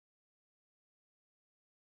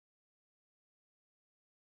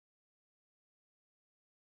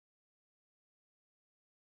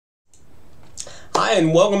Hi,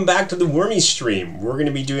 and welcome back to the Wormies stream. We're going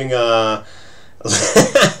to be doing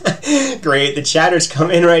Great, the chatters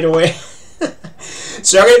come in right away.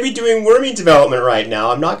 So I'm going to be doing Wormy development right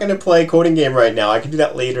now. I'm not going to play coding game right now. I can do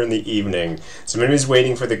that later in the evening. So if anybody's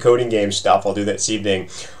waiting for the coding game stuff, I'll do that this evening.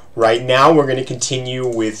 Right now, we're going to continue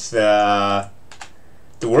with the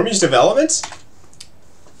Wormies development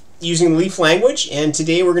using Leaf language, and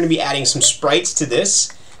today we're going to be adding some sprites to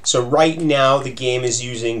this. So right now, the game is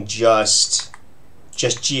using just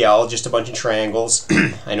GL, just a bunch of triangles.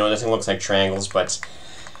 I know nothing looks like triangles, but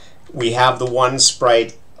we have the one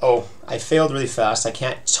sprite. Oh, I failed really fast. I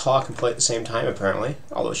can't talk and play at the same time, apparently,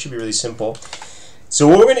 although it should be really simple. So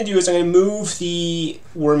what we're going to do is I'm going to move the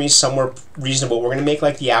Wormies somewhere reasonable. We're going to make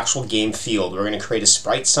like the actual game field. We're going to create a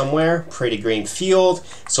sprite somewhere, create a game field,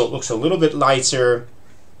 so it looks a little bit lighter,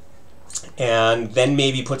 and then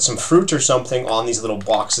maybe put some fruit or something on these little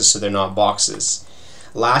boxes so they're not boxes.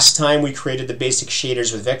 Last time we created the basic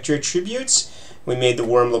shaders with vector attributes. We made the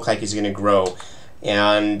worm look like he's going to grow.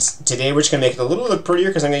 And today we're just going to make it a little look prettier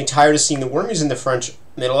because I'm getting tired of seeing the Wormies in the front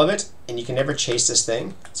middle of it. And you can never chase this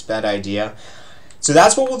thing. It's a bad idea. So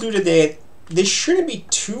that's what we'll do today. This shouldn't be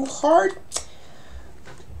too hard.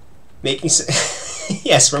 Making some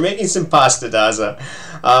yes, we're making some pasta, Daza.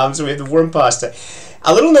 So we have the worm pasta.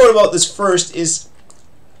 A little note about this first is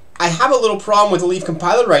I have a little problem with the Leaf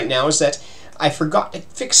compiler right now, is that I forgot to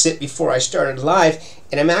fix it before I started live,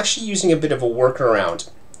 and I'm actually using a bit of a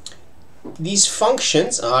workaround. These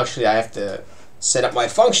functions, actually I have to set up my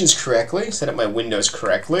functions correctly, set up my windows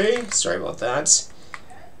correctly, sorry about that.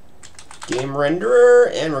 Game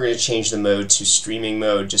renderer, and we're going to change the mode to streaming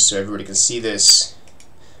mode just so everybody can see this.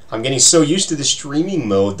 I'm getting so used to the streaming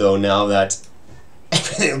mode though now that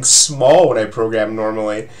everything looks small when I program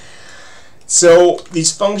normally. So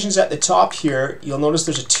these functions at the top here, you'll notice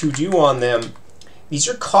there's a to-do on them. These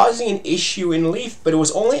are causing an issue in Leaf, but it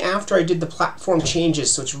was only after I did the platform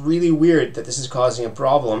changes, so it's really weird that this is causing a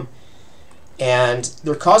problem. And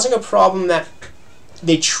they're causing a problem that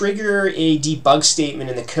they trigger a debug statement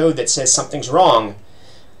in the code that says something's wrong.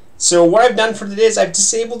 So what I've done for today is I've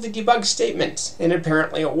disabled the debug statement, and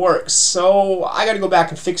apparently it works. So I got to go back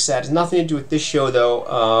and fix that. It has nothing to do with this show,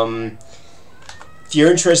 though. If you're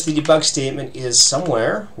interested, the debug statement is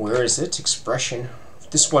somewhere. Where is it? Expression.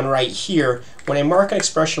 This one right here. When I mark an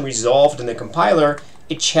expression resolved in the compiler,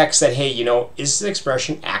 it checks that, hey, you know, is the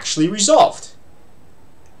expression actually resolved?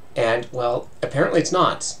 And, well, apparently it's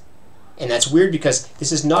not. And that's weird because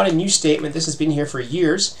this is not a new statement. This has been here for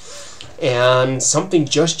years. And something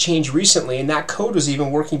just changed recently, and that code was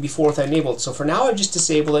even working before with that enabled. So for now, I've just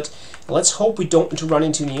disabled it. And let's hope we don't run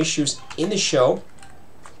into any issues in the show.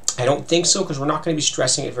 I don't think so, because we're not going to be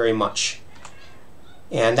stressing it very much.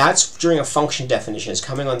 And that's during a function definition. It's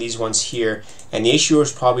coming on these ones here. And the issue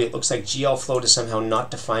is probably it looks like GL float is somehow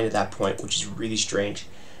not defined at that point, which is really strange.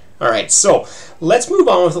 Alright, so let's move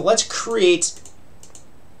on with it. Let's create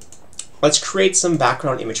some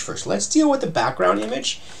background image first. Let's deal with the background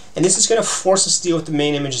image. And this is going to force us to deal with the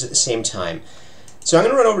main images at the same time. So I'm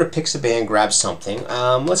going to run over to Pixabay and grab something.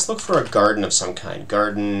 Let's look for a garden of some kind.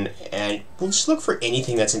 Garden, and we'll just look for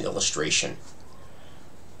anything that's an illustration.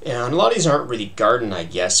 And a lot of these aren't really garden, I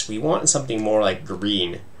guess. We want something more like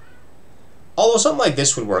green. Although something like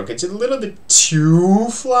this would work. It's a little bit too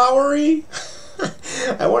flowery.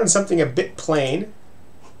 I wanted something a bit plain.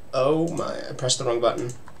 Oh my, I pressed the wrong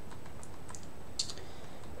button.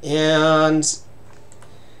 And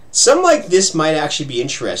something like this might actually be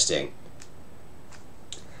interesting.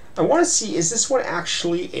 I want to see, is this one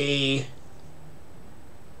actually a...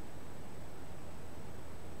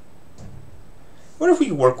 I wonder if we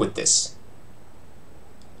can work with this.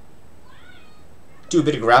 Do a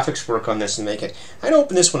bit of graphics work on this and make it... I'm going to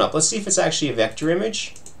open this one up. Let's see if it's actually a vector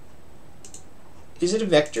image. Is it a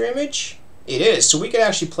vector image? It is, so we could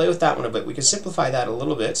actually play with that one a bit. We can simplify that a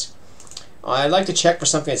little bit. I'd like to check for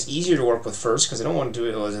something that's easier to work with first, because I don't want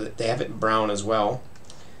to do it, they have it in brown as well.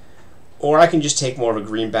 Or I can just take more of a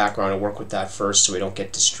green background and work with that first so we don't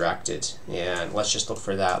get distracted. And let's just look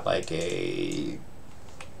for that like a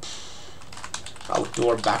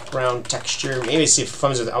outdoor background texture. Maybe see if it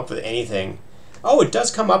comes up with anything. Oh, it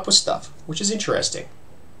does come up with stuff, which is interesting.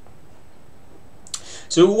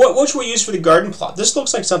 So what should we use for the garden plot? This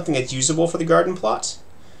looks like something that's usable for the garden plot.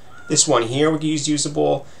 This one here we can use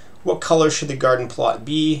usable. What color should the garden plot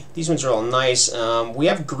be? These ones are all nice. We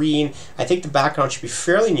have green. I think the background should be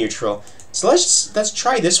fairly neutral. So let's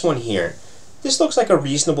try this one here. This looks like a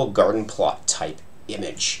reasonable garden plot type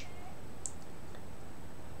image.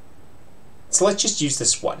 So let's just use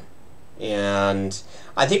this one. And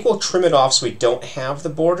I think we'll trim it off so we don't have the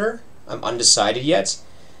border. I'm undecided yet.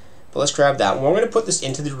 But let's grab that. We're going to put this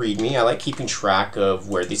into the README. I like keeping track of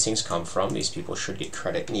where these things come from. These people should get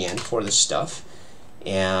credit in the end for this stuff.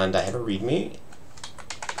 And I have a README.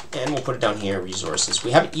 And we'll put it down here, resources.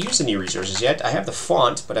 We haven't used any resources yet. I have the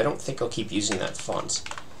font, but I don't think I'll keep using that font.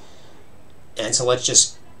 And so let's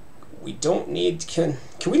just, we don't need, can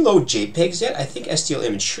we load JPEGs yet? I think STL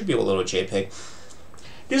image should be able to load a JPEG.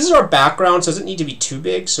 This is our background, so it doesn't need to be too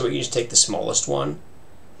big, so we can just take the smallest one.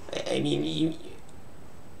 I mean,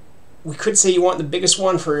 we could say you want the biggest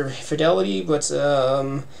one for fidelity, but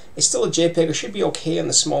it's still a JPEG. It should be okay on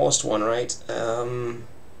the smallest one, right?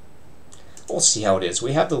 We'll see how it is.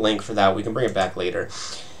 We have the link for that. We can bring it back later.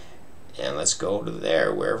 And let's go to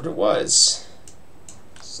there, wherever it was.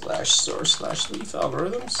 /source/leaf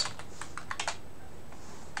algorithms.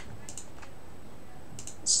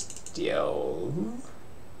 Still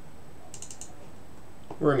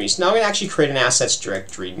Wormies. Now I'm going to actually create an assets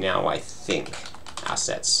directory now, I think.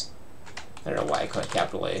 Assets. I don't know why I call it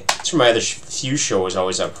capital A. It's from my other few shows,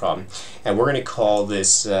 always have a problem. And we're going to call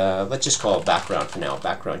this, let's just call it background for now,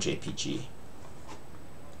 background JPG.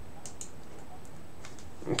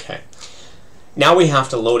 Okay. Now we have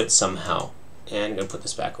to load it somehow. And I'm going to put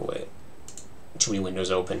this back away. Too many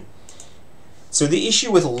windows open. So the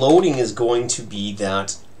issue with loading is going to be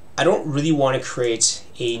that I don't really want to create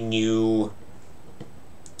a new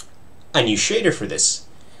shader for this.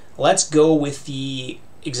 Let's go with the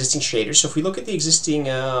existing shader. So if we look at the existing,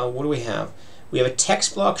 what do we have? We have a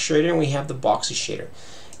text block shader and we have the boxes shader.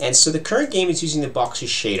 And so the current game is using the boxes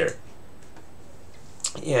shader.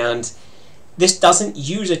 And this doesn't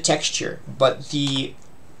use a texture, but the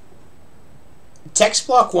text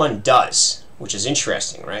block one does, which is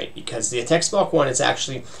interesting, right? Because the text block one is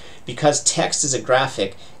actually, because text is a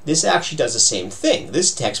graphic, this actually does the same thing.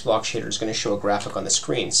 This text block shader is going to show a graphic on the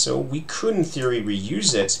screen. So we could, in theory,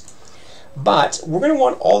 reuse it. But we're going to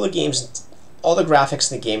want all the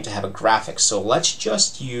graphics in the game to have a graphic. So let's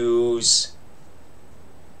just use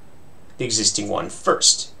the existing one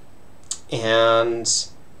first. And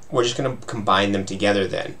we're just going to combine them together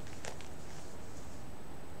then.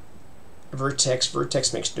 Vertex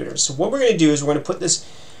makes no difference. So what we're going to do is we're going to put this,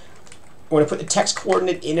 we're going to put the text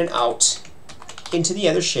coordinate in and out into the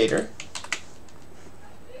other shader.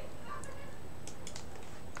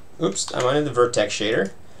 Oops, I'm on the vertex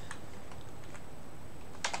shader.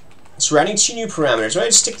 So we're adding two new parameters. So I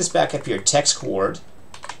just stick this back up here, text coord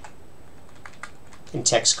and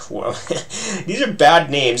text coord. These are bad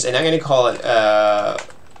names, and I'm going to call it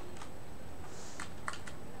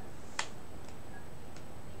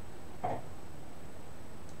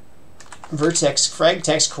vertex frag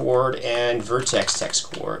text coord and vertex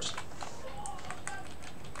text coord.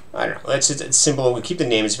 I don't know. It's simple. We keep the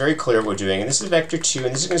name. It's very clear what we're doing. And this is vector 2,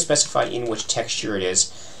 and this is going to specify in which texture it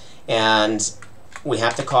is. And we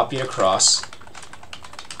have to copy it across.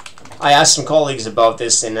 I asked some colleagues about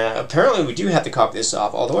this, and apparently we do have to copy this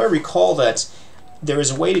off. Although I recall that there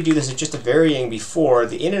is a way to do this, it's just a varying before.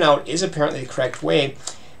 The in and out is apparently the correct way.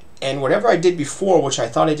 And whatever I did before, which I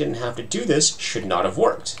thought I didn't have to do this, should not have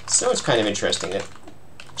worked. So it's kind of interesting that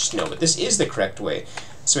just know that this is the correct way.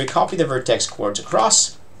 So we copy the vertex coords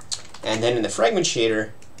across, and then in the fragment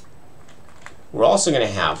shader, we're also going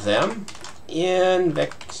to have them in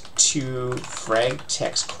vec2 frag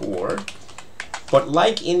text coord. But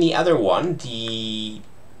like in the other one, the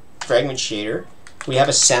fragment shader, we have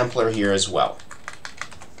a sampler here as well.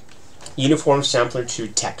 Uniform sampler to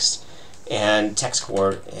text. And text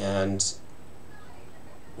coord, and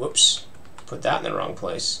whoops, put that in the wrong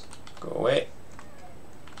place. Go away.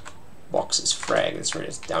 Boxes frag, that's where it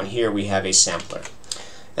is. Down here we have a sampler.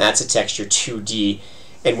 And that's a texture 2D.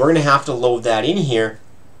 And we're going to have to load that in here.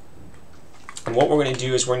 And what we're going to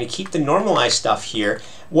do is we're going to keep the normalized stuff here.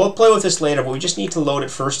 We'll play with this later, but we just need to load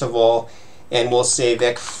it first of all. And we'll say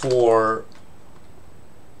vec4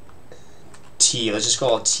 t, let's just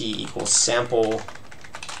call it t equals sample.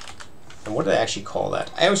 And what did I actually call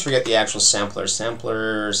that? I always forget the actual sampler.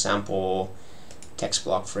 Sampler, sample, text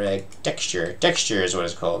block frag, texture. Texture is what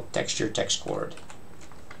it's called. Texture, text coord.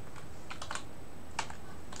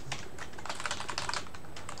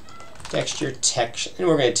 Texture, text, and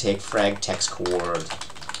we're going to take frag text coord.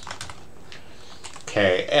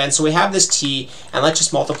 Okay, and so we have this t, and let's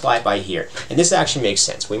just multiply it by here. And this actually makes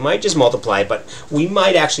sense. We might just multiply, but we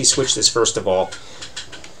might actually switch this first of all.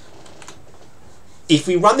 If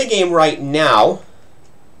we run the game right now,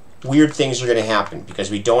 weird things are going to happen because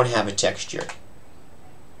we don't have a texture.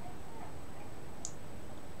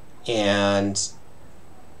 And,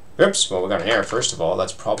 oops, well, we got an error first of all.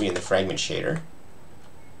 That's probably in the fragment shader.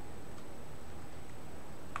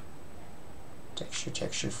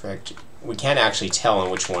 Texture, frag. We can't actually tell on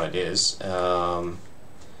which one it is.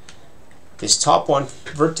 This top one,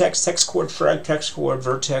 vertex, text chord, frag, text chord,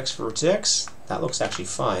 vertex, vertex. That looks actually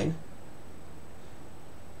fine.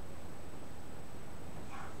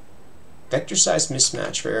 Vector size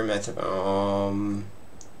mismatch, error method.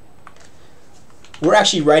 We're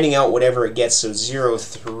actually writing out whatever it gets, so 0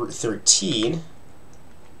 through 13.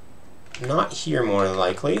 Not here, more than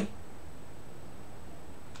likely.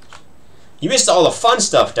 You missed all the fun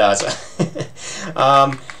stuff,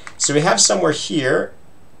 edA-qa. So we have somewhere here.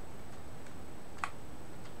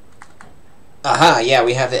 Aha, yeah,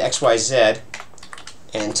 we have the XYZ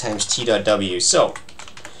and times t.w. So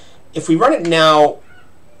if we run it now,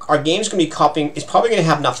 our game's going to be copying. It's probably going to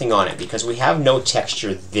have nothing on it because we have no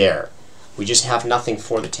texture there. We just have nothing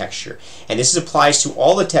for the texture. And this applies to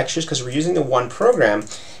all the textures because we're using the one program.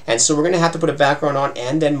 And so we're going to have to put a background on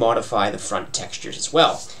and then modify the front textures as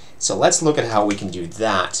well. So let's look at how we can do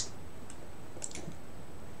that.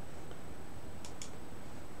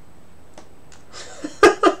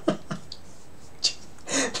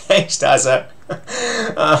 Thanks, edA-qa.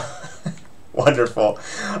 Wonderful.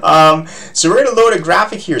 So we're going to load a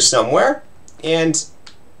graphic here somewhere. And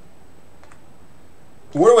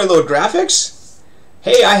where do I load graphics?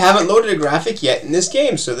 Hey, I haven't loaded a graphic yet in this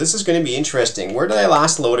game, so this is going to be interesting. Where did I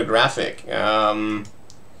last load a graphic? GL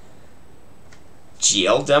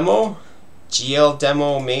demo? GL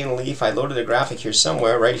demo main leaf. I loaded a graphic here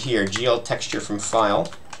somewhere, right here. GL texture from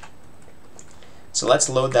file. So let's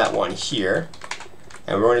load that one here.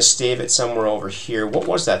 And we're going to save it somewhere over here. What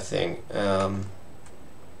was that thing?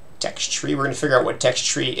 Text tree. We're going to figure out what text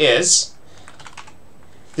tree is.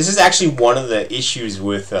 This is actually one of the issues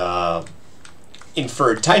with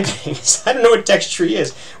inferred typing. I don't know what text tree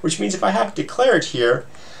is, which means if I have to declare it here,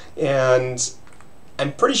 and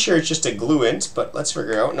I'm pretty sure it's just a glue int, but let's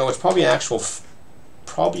figure out. No, it's probably an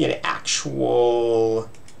actual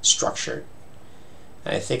structure.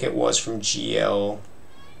 And I think it was from GL.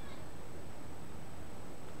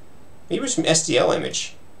 Maybe it was from SDL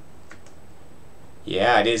image.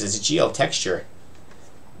 Yeah, it is. It's a GL texture.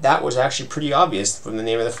 That was actually pretty obvious from the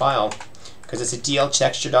name of the file, because it's a DL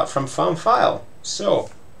texture.from file. So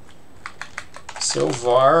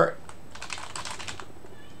var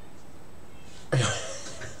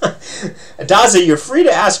edA-qa, you're free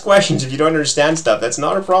to ask questions if you don't understand stuff. That's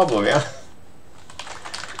not a problem, yeah?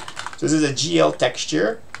 So this is a GL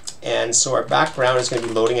texture, and so our background is going to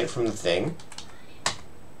be loading it from the thing.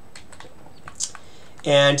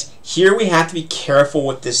 And here we have to be careful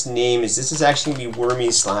what this name is. This is actually going to be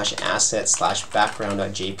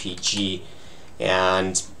wormies/asset/background.jpg.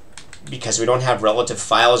 And because we don't have relative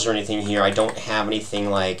files or anything here, I don't have anything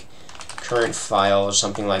like current file or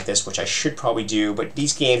something like this, which I should probably do. But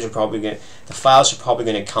these games are probably going to, the files are probably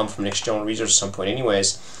going to come from an external resource at some point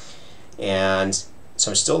anyways. And so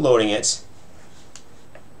I'm still loading it.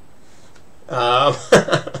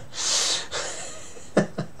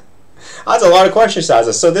 That's a lot of questions,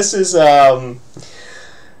 edA-qa. So this is,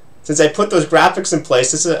 since I put those graphics in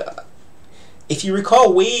place, this is if you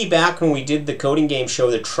recall way back when we did the coding game show,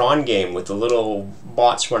 the Tron game with the little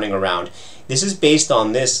bots running around, this is based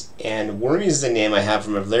on this, and Wormies is a name I have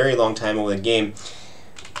from a very long time ago with the game.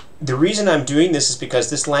 The reason I'm doing this is because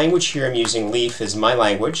this language here I'm using, Leaf, is my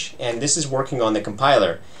language, and this is working on the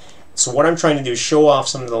compiler. So what I'm trying to do is show off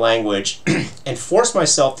some of the language and force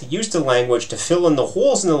myself to use the language to fill in the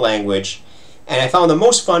holes in the language. And I found the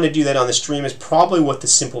most fun to do that on the stream is probably with the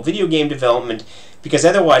simple video game development, because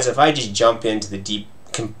otherwise if I just jump into the deep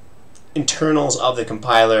internals of the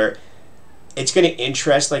compiler, it's going to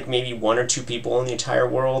interest like maybe 1 or 2 people in the entire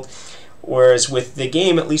world. Whereas with the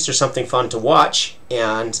game, at least there's something fun to watch,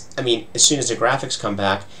 and I mean, as soon as the graphics come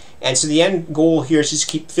back. And so the end goal here is just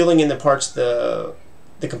keep filling in the parts of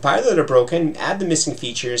the compiler that are broken, add the missing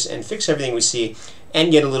features, and fix everything we see,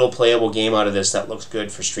 and get a little playable game out of this that looks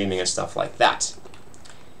good for streaming and stuff like that.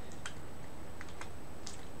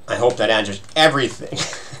 I hope that answers everything.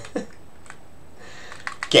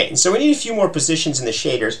 Okay, and so we need a few more positions in the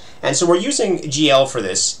shaders, and so we're using GL for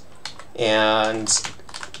this, and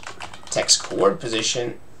text chord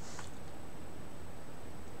position.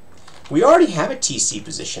 We already have a TC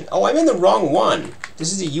position. Oh, I'm in the wrong one.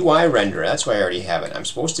 This is a UI renderer. That's why I already have it. I'm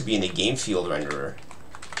supposed to be in the game field renderer.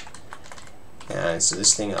 And so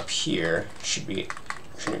this thing up here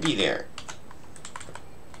shouldn't be there.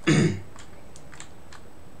 Let's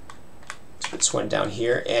put this one down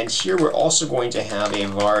here. And here we're also going to have a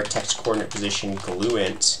var text coordinate position glue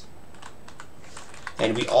int.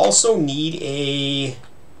 And we also need a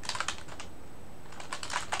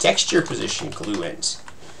texture position glue int.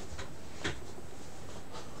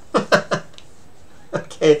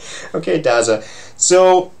 Okay, edA-qa.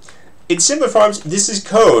 So, in simple forms, this is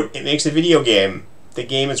code. It makes a video game. The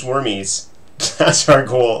game is Wormies. That's our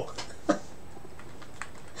goal.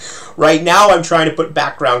 Right now, I'm trying to put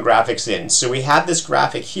background graphics in. So we have this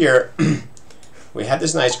graphic here. We have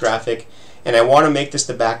this nice graphic, and I want to make this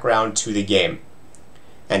the background to the game.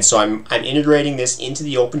 And so I'm integrating this into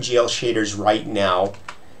the OpenGL shaders right now.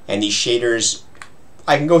 And these shaders,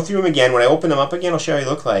 I can go through them again. When I open them up again, I'll show you what they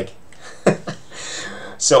look like.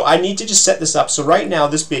 So I need to just set this up. So right now,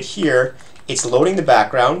 this bit here, it's loading the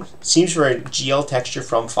background. Seems for a GL texture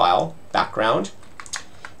from file, background.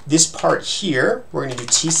 This part here, we're going to do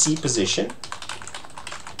TC position.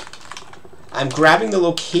 I'm grabbing the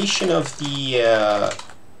location of the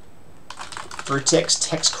vertex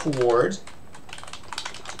text coord.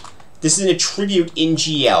 This is an attribute in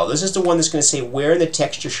GL. This is the one that's going to say where in the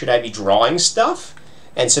texture should I be drawing stuff.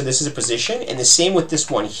 And so this is a position. And the same with this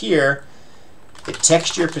one here, the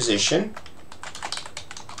texture position.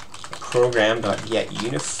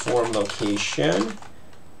 Program.getUniformLocation.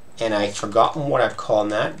 And I've forgotten what I've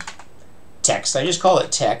called that. Text. I just call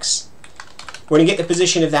it text. We're going to get the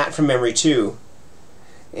position of that from memory too.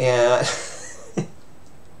 And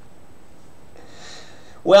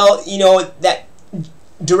well, you know, that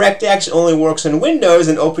DirectX only works on Windows,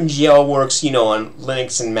 and OpenGL works, you know, on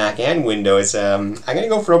Linux and Mac and Windows. I'm going to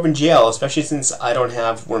go for OpenGL, especially since I don't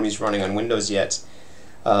have Wormies running on Windows yet.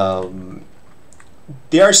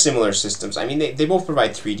 They are similar systems. I mean, they both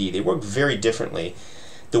provide 3D. They work very differently.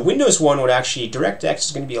 The Windows one would actually, DirectX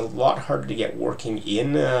is going to be a lot harder to get working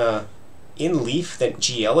in Leaf than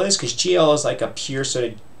GL is, because GL is like a pure sort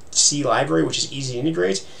of C library, which is easy to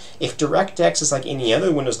integrate. If DirectX is like any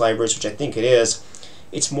other Windows libraries, which I think it is,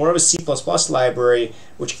 it's more of a C++ library,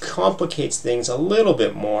 which complicates things a little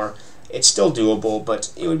bit more. It's still doable,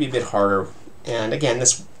 but it would be a bit harder. And again,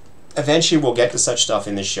 this eventually we'll get to such stuff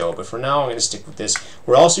in the show, but for now I'm going to stick with this.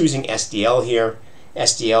 We're also using SDL here.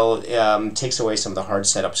 SDL takes away some of the hard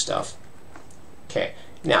setup stuff. Okay,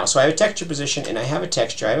 now, so I have a texture position, and I have a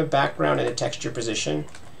texture. I have a background and a texture position.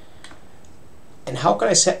 And how can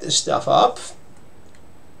I set this stuff up?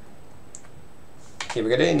 Okay, we're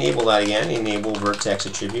going to enable that again, enable vertex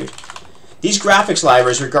attribute. These graphics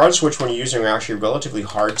libraries, regardless of which one you're using, are actually relatively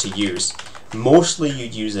hard to use. Mostly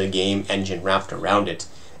you'd use a game engine wrapped around it.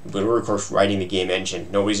 But we're, of course, writing the game engine.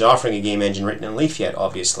 Nobody's offering a game engine written in Leaf yet,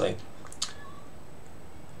 obviously.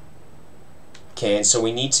 Okay, and so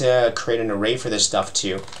we need to create an array for this stuff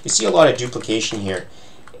too. You see a lot of duplication here.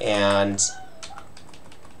 And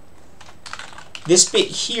this bit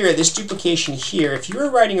here, this duplication here, if you were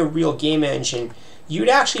writing a real game engine, you'd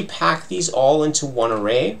actually pack these all into one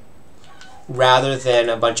array rather than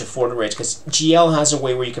a bunch of forward arrays, because GL has a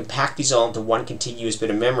way where you can pack these all into one contiguous bit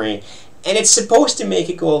of memory, and it's supposed to make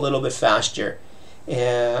it go a little bit faster.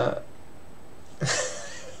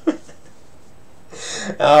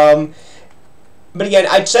 But again,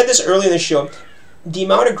 I said this earlier in the show, the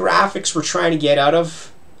amount of graphics we're trying to get out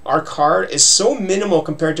of our card is so minimal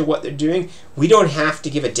compared to what they're doing, we don't have to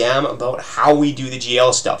give a damn about how we do the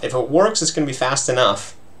GL stuff. If it works, it's going to be fast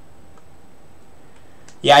enough.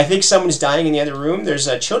 Yeah, I think someone's dying in the other room. There's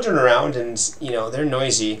children around, and, you know, they're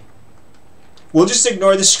noisy. We'll just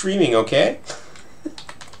ignore the screaming, okay?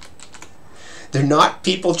 They're not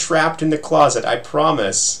people trapped in the closet, I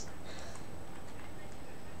promise.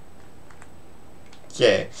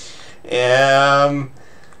 Okay. Where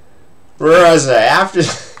was I? After...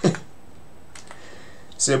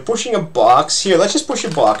 So pushing a box. Here, let's just push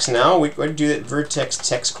a box now. We're going to do that vertex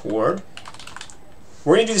text coord.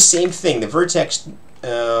 We're going to do the same thing. The vertex...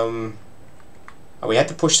 oh, we have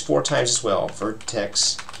to push 4 times as well.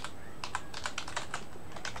 Vertex...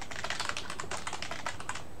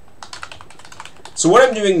 So what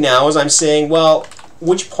I'm doing now is I'm saying, well,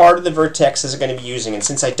 which part of the vertex is it going to be using? And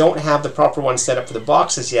since I don't have the proper one set up for the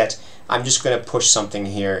boxes yet, I'm just going to push something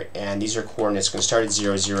here. And these are coordinates. It's going to start at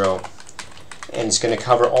 0, 0. And it's going to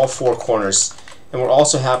cover all 4 corners. And we'll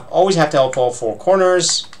also always have to help all 4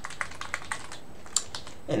 corners.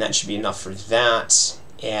 And that should be enough for that.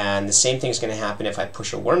 And the same thing is going to happen if I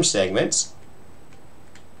push a worm segment.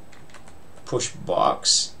 Push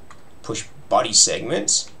box. Push body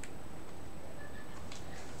segment.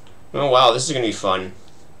 Oh wow, this is going to be fun.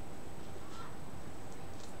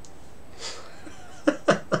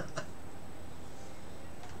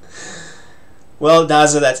 Well,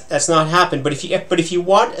 edA-qa, that's not happened. But if you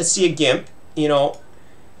want to see a GIMP, you know,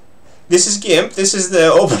 this is GIMP. This is the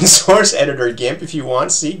open source editor GIMP. If you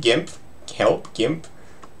want, see GIMP, help GIMP.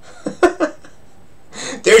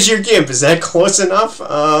 There's your GIMP. Is that close enough?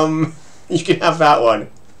 You can have that one.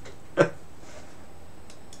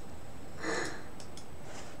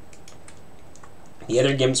 The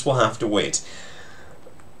other gimps will have to wait.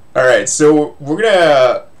 Alright, so we're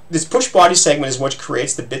gonna... This push body segment is what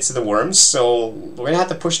creates the bits of the worms, so we're gonna have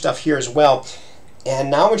to push stuff here as well. And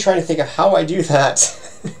now I'm trying to think of how I do that.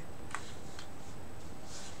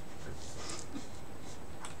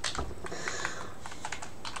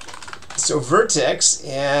 So vertex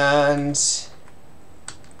and...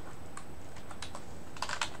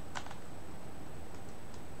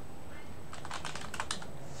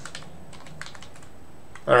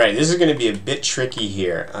 Alright, this is going to be a bit tricky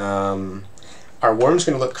here. Our worm's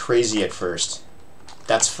going to look crazy at first.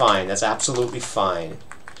 That's fine. That's absolutely fine.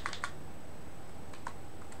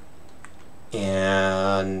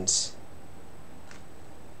 And...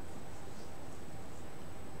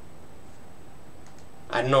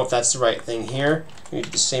 I don't know if that's the right thing here. We do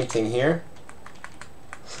the same thing here.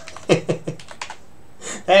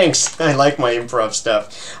 Thanks. I like my improv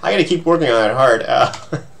stuff. I gotta keep working on it hard.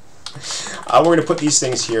 We're gonna put these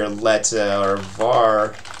things here. Let our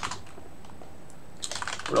var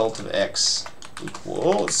relative x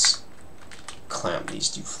equals clamp these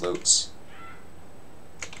two floats.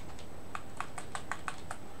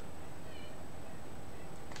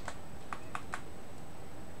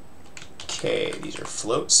 Okay, these are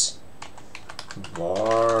floats.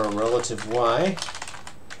 Var relative y.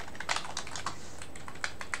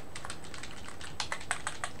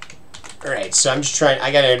 Alright, so I'm just trying,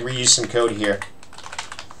 I gotta reuse some code here.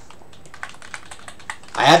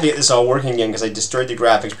 I have to get this all working again because I destroyed the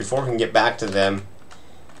graphics before we can get back to them.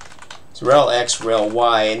 So rel x, rel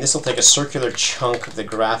y, and this will take a circular chunk of the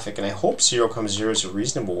graphic, and I hope 0, 0 is a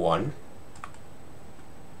reasonable one.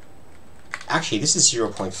 Actually, this is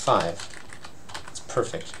 0.5.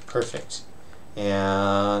 Perfect, perfect.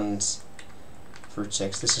 And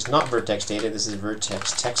vertex, this is not vertex data, this is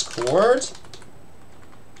vertex text coord.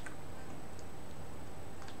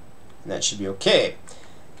 And that should be okay.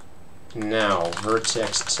 Now,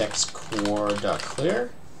 vertex text coord.clear.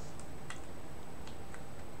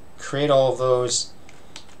 Create all of those.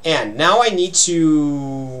 And now I need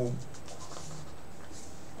to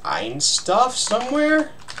bind stuff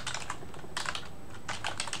somewhere.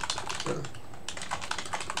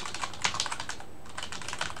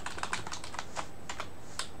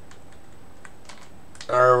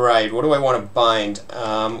 Alright, what do I want to bind?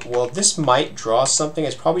 Well, this might draw something.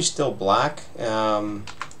 It's probably still black. Wait,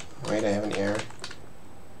 I have an error.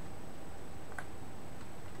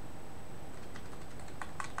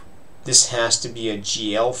 This has to be a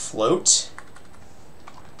GL float.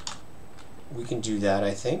 We can do that,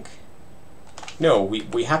 I think. No,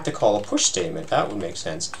 we have to call a push statement. That would make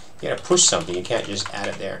sense. You gotta push something. You can't just add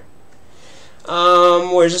it there.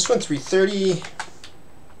 Where's this one? 330.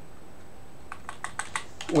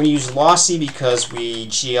 We use lossy because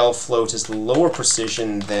GL float is lower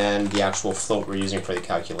precision than the actual float we're using for the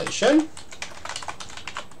calculation.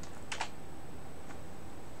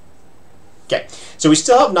 Okay, so we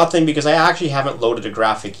still have nothing because I actually haven't loaded a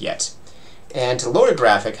graphic yet. And to load a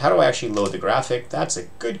graphic, how do I actually load the graphic? That's a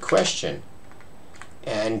good question.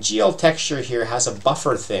 And GL texture here has a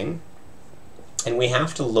buffer thing, and we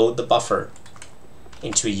have to load the buffer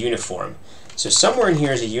into a uniform. So somewhere in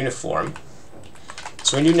here is a uniform.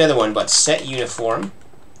 So we're going to do another one, but set uniform.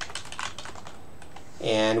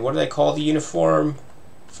 And what do they call the uniform?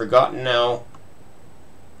 Forgotten now.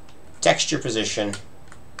 Texture position.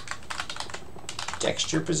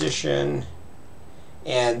 Texture position.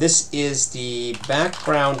 And this is the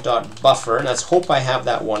background.buffer. And let's hope I have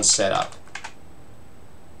that one set up.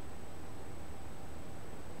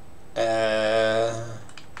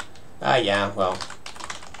 Yeah, well.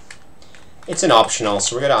 It's an optional,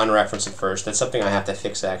 so we're going to unreference it first. That's something I have to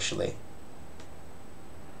fix, actually.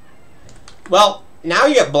 Well, now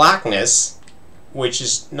you get blackness, which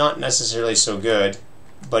is not necessarily so good,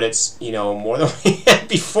 but it's, you know, more than we had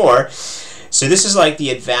before. So this is like the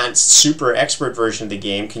advanced, super expert version of the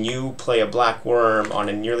game. Can you play a black worm on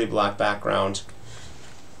a nearly black background?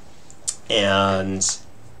 And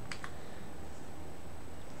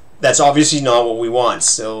that's obviously not what we want,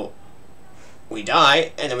 so we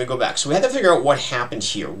die, and then we go back. So we had to figure out what happened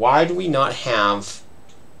here. Why do we not have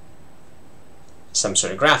some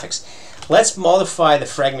sort of graphics? Let's modify the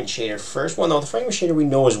fragment shader first. Well, no, the fragment shader we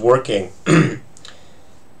know is working.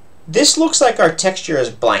 This looks like our texture is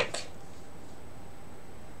blank,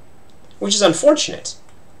 which is unfortunate.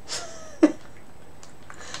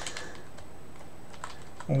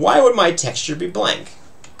 Why would my texture be blank?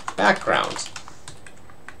 Background.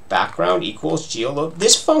 Background equals geoload.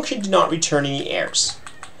 This function did not return any errors.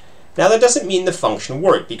 Now that doesn't mean the function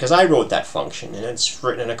worked, because I wrote that function, and it's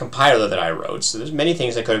written in a compiler that I wrote, so there's many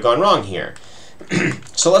things that could have gone wrong here.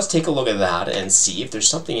 So let's take a look at that and see if there's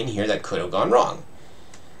something in here that could have gone wrong.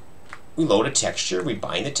 We load a texture, we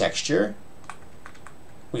bind the texture,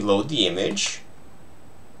 we load the image.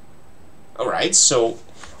 Alright, so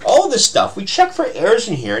all of this stuff, we check for errors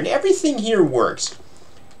in here, and everything here works.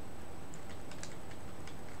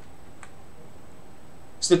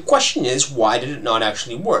 So the question is, why did it not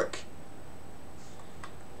actually work?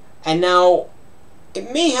 And now,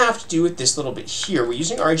 it may have to do with this little bit here. We're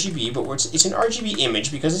using RGB, but it's an RGB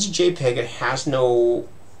image. Because it's a JPEG, it has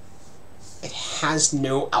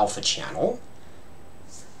no alpha channel.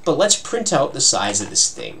 But let's print out the size of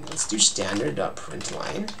this thing. Let's do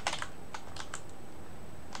standard.println.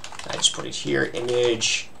 I just put it here,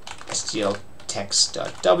 image,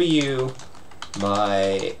 sdltext.w,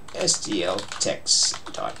 my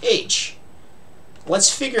sdltext.h.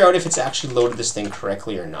 Let's figure out if it's actually loaded this thing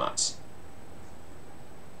correctly or not.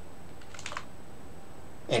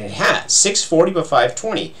 And it has 640 by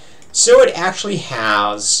 520. So it actually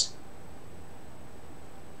has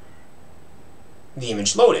the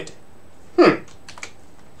image loaded.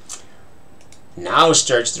 Now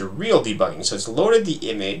starts the real debugging. So it's loaded the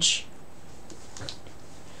image.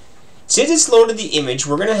 Since it's loaded the image,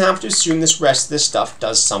 we're going to have to assume this rest of this stuff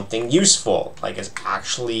does something useful. Like it's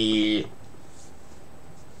actually,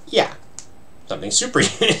 yeah, something super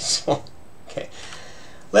useful. Okay.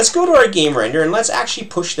 Let's go to our game render and let's actually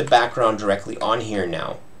push the background directly on here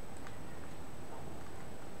now.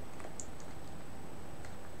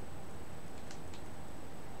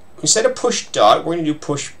 Instead of push dot, we're going to do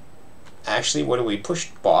push. Actually, what do we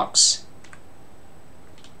push box?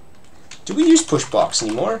 Do we use push box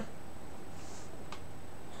anymore?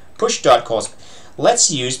 Push dot calls.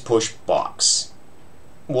 Let's use push box.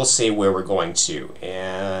 We'll say where we're going to,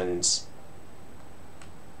 and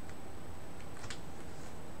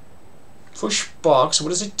push box.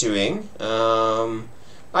 What is it doing?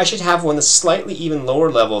 I should have one that's slightly even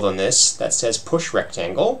lower level than this that says push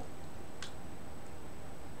rectangle.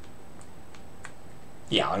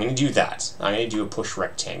 Yeah, I'm going to do that. I'm going to do a push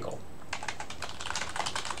rectangle.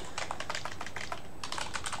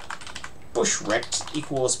 Push rect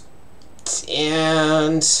equals,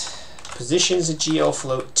 and position is a GL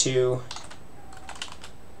float 2.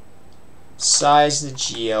 Size is a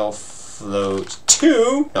GL float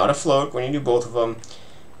 2, not a float. We're going to do both of them.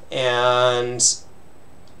 And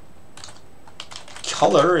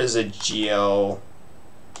color is a GL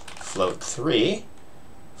float 3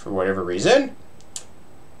 for whatever reason.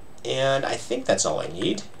 And I think that's all I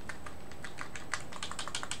need.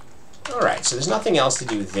 Alright, so there's nothing else to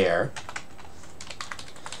do there.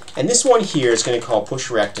 And this one here is going to call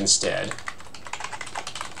push rect instead.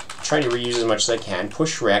 I'm trying to reuse as much as I can.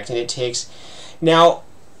 Push rect, and it takes... Now,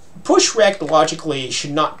 push rect logically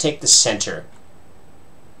should not take the center.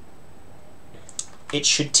 It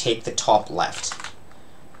should take the top left.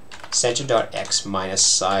 Center.x minus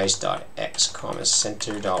size.x, comma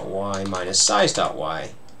center.y minus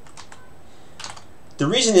size.y. The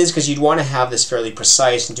reason is because you'd want to have this fairly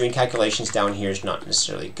precise, and doing calculations down here is not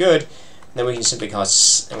necessarily good. And then we can simply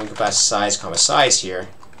pass, and we can pass size, comma size here,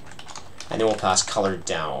 and then we'll pass color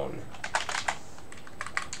down.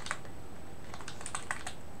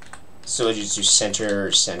 So we'll just do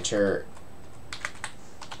center, center,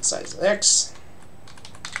 size x,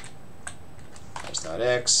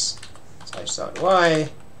 size.x, size.y,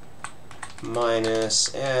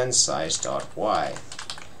 minus, and size.y.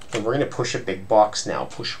 And we're going to push a big box now,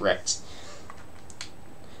 push rect.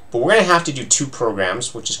 But we're going to have to do 2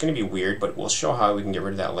 programs, which is going to be weird, but we'll show how we can get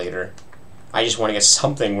rid of that later. I just want to get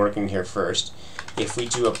something working here first. If we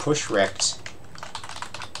do a push rect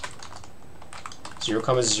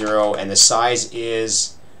 0, 0, and the size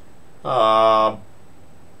is I've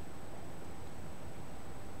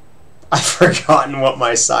forgotten what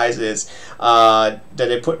my size is. That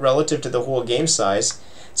I put relative to the whole game size.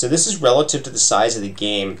 So this is relative to the size of the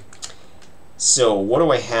game. So what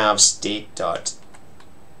do I have? State dot.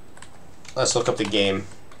 Let's look up the game.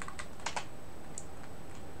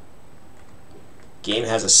 Game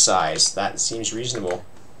has a size. That seems reasonable.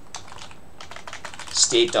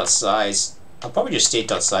 State.size. I'll probably just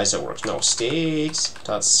state.size that works. No,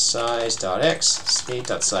 state.size.x,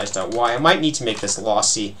 state.size.y. I might need to make this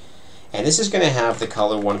lossy. And this is going to have the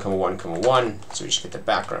color 1, 1, 1. So we just get the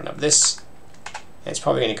background of this. And it's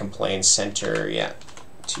probably going to complain center, yeah,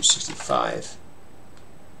 265.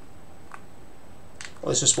 Well,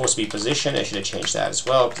 this was supposed to be position. I should have changed that as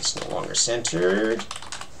well, because it's no longer centered.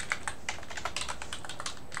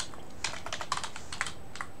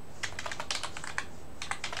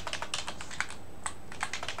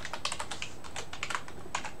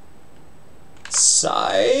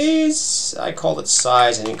 size. I called it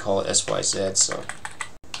size. I didn't call it SYZ. So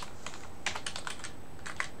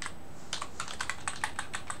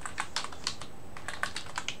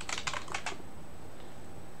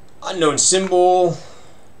unknown symbol.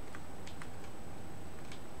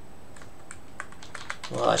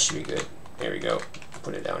 Well, that should be good. There we go.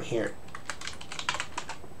 Put it down here.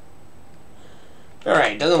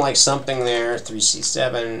 Alright, doesn't like something there.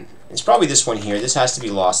 3C7. It's probably this one here. This has to be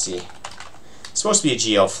lossy. It's supposed to be a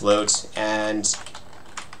GL float, and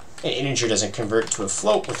an integer doesn't convert to a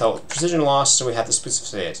float without precision loss, so we have to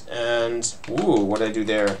specify it. And, ooh, what did I do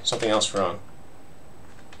there? Something else wrong.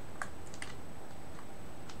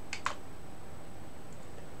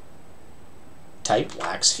 Type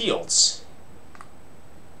lacks fields.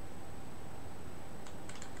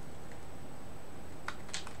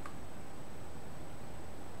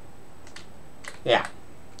 Yeah.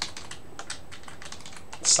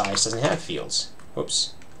 Size doesn't have fields.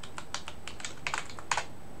 Whoops.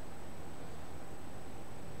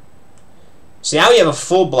 So now we have a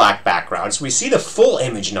full black background. So we see the full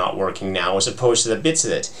image not working now as opposed to the bits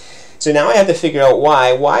of it. So now I have to figure out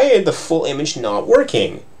why. Why is the full image not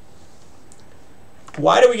working?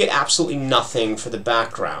 Why do we get absolutely nothing for the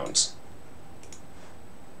background?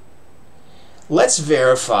 Let's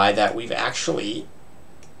verify that we've actually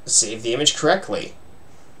saved the image correctly.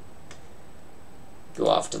 Go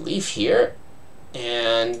off to leaf here,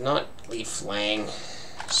 and not leaf lang,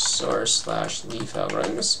 source/leaf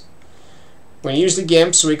algorithms. We're going to use the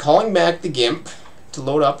GIMP, so we're calling back the GIMP to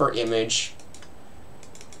load up our image.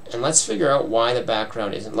 And let's figure out why the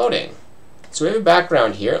background isn't loading. So we have a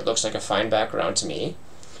background here. It looks like a fine background to me.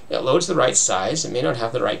 It loads the right size. It may not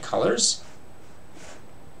have the right colors.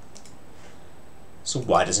 So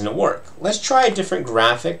why doesn't it work? Let's try a different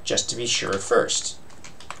graphic just to be sure first.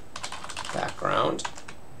 Background.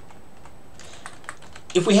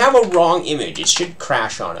 If we have a wrong image, it should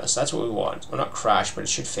crash on us. That's what we want. Well, not crash, but it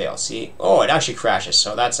should fail. See? Oh, it actually crashes,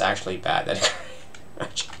 so that's actually bad. That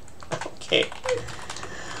okay.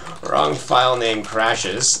 Wrong file name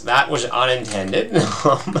crashes. That was unintended.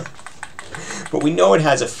 But we know it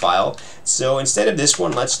has a file. So instead of this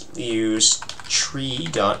one, let's use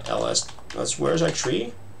tree.ls. Where's our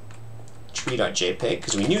tree? Tree.jpg,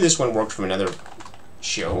 because we knew this one worked from another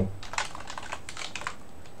show.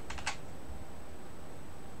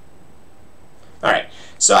 Alright,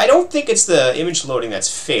 so I don't think it's the image loading that's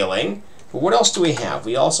failing. But what else do we have?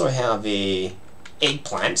 We also have a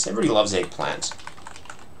eggplant. Everybody loves eggplant.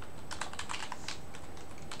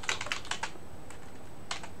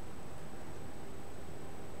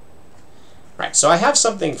 Right, so I have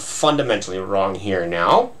something fundamentally wrong here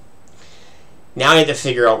now. Now I need to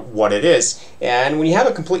figure out what it is. And when you have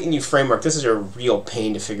a completely new framework, this is a real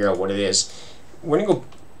pain to figure out what it is. We're going to go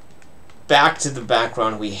back to the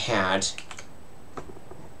background we had.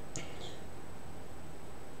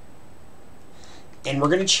 And we're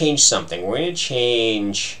going to change something. We're going to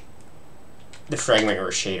change the fragment or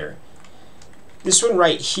shader. This one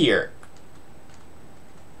right here.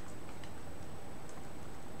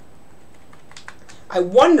 I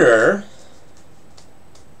wonder,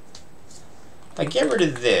 if I get rid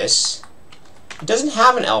of this, it doesn't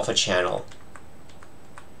have an alpha channel.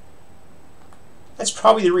 That's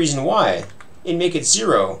probably the reason why. It'd make it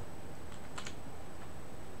 0.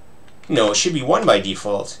 No, it should be 1 by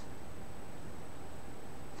default.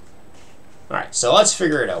 Alright, so let's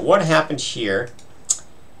figure it out. What happened here?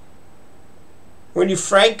 We're going to do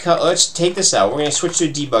frag color. Let's take this out. We're going to switch to a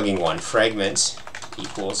debugging one. Fragment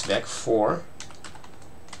equals vec4.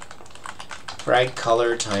 Frag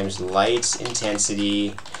color times light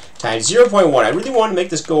intensity times 0.1. I really want to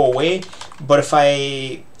make this go away, but if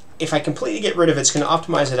I completely get rid of it, it's going to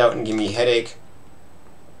optimize it out and give me a headache.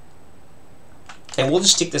 And we'll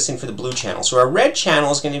just stick this in for the blue channel. So our red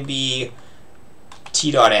channel is going to be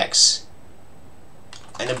t.x,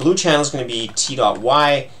 and the blue channel is going to be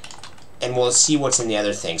t.y, and we'll see what's in the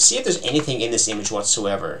other thing. See if there's anything in this image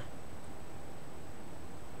whatsoever.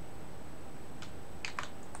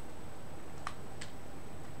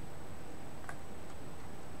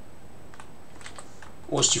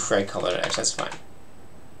 We'll just do frag color x, that's fine.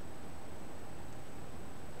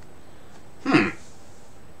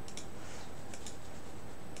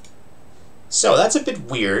 So that's a bit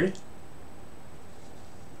weird.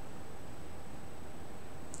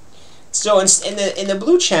 So in the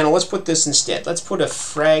blue channel, let's put this instead. Let's put a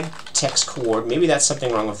frag text coord. Maybe that's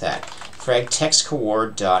something wrong with that. Frag text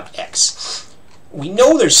coord dot x. We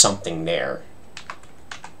know there's something there.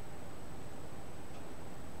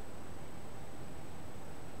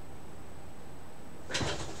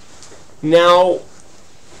 Now,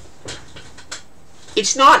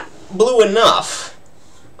 it's not blue enough,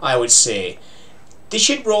 I would say. This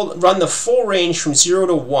should run the full range from 0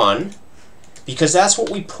 to 1, because that's what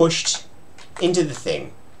we pushed into the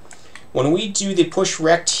thing. When we do the push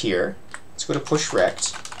rect here, let's go to push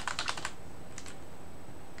rect.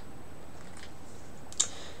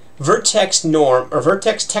 Vertex norm, or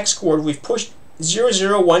vertex text coord, we've pushed 0,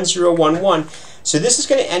 0, 1, 0, 1, 1. So this is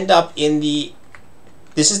going to end up in the,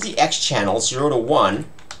 this is the X channel, 0 to 1.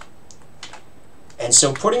 And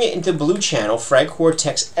so putting it into the blue channel, frag coord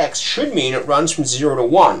text X, should mean it runs from 0 to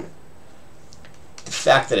 1. The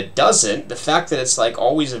fact that it doesn't, the fact that it's like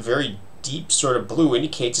always a very deep sort of blue,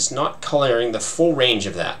 indicates it's not coloring the full range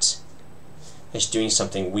of that. It's doing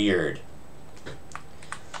something weird.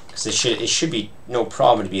 Because it should be no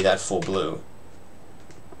problem to be that full blue.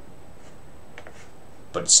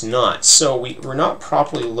 But it's not. So we're not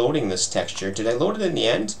properly loading this texture. Did I load it in the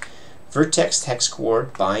end? Vertex text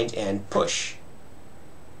coord, bind, and push.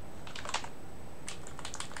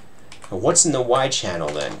 Now what's in the Y channel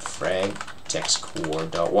then? Frag text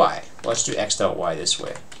coord.y. Let's do x.y this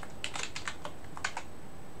way.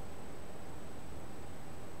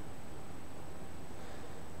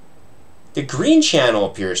 The green channel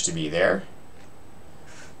appears to be there,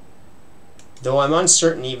 though I'm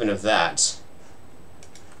uncertain even of that.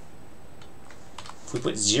 If we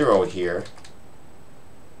put 0 here,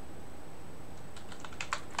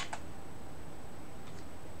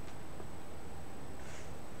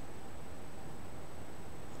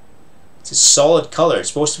 it's a solid color. It's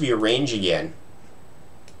supposed to be a range again.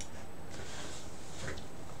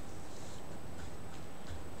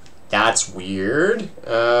 That's weird.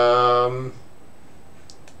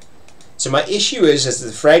 So my issue is that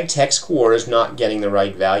the frag text coord is not getting the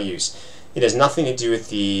right values. It has nothing to do with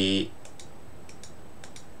the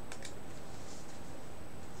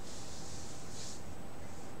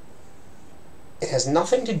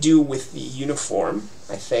uniform,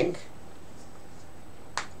 I think.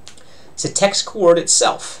 It's the text coord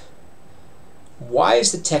itself. Why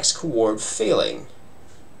is the text coord failing?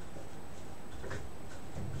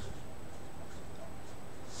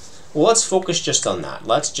 Well, let's focus just on that.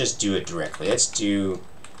 Let's just do it directly. Let's do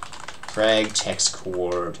frag text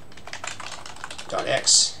coord dot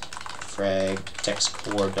x, frag text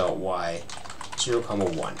coord dot y, 0,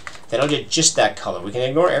 1. Then I'll get just that color. We can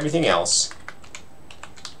ignore everything else.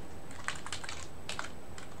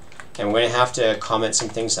 And we're going to have to comment some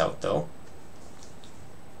things out, though,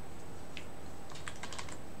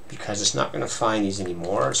 because it's not going to find these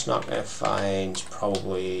anymore. It's not going to find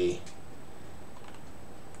probably...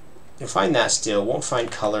 You'll find that still, won't find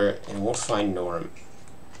color, and won't find norm.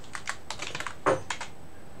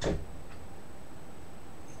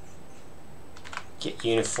 Get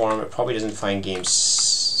uniform, it probably doesn't find game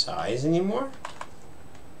size anymore.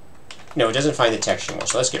 No, it doesn't find the text anymore,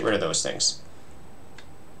 so let's get rid of those things.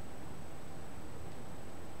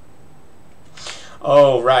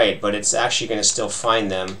 Oh, right, but it's actually going to still find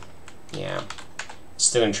them. Yeah, it's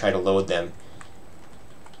still going to try to load them.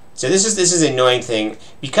 So this is an annoying thing.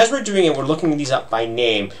 Because we're doing it, we're looking these up by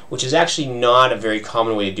name, which is actually not a very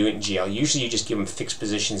common way to do it in GL. Usually you just give them fixed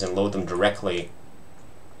positions and load them directly.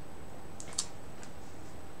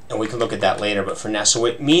 And we can look at that later, but for now, so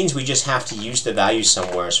it means we just have to use the value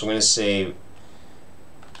somewhere. So we're going to say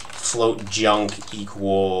float junk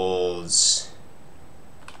equals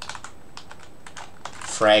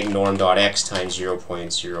frag norm.x times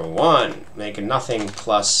 0.01, making nothing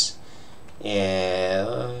plus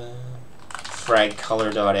frag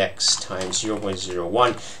color.x times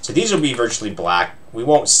 0.01. So these will be virtually black. We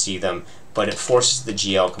won't see them, but it forces the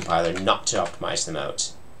GL compiler not to optimize them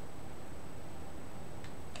out.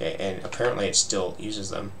 Okay, and apparently it still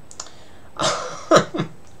uses them.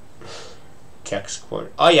 Text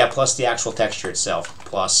coord. Oh yeah, plus the actual texture itself,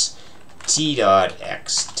 plus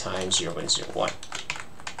t.x times 0.01.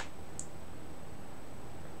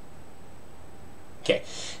 Okay,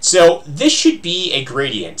 so this should be a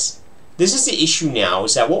gradient. This is the issue now,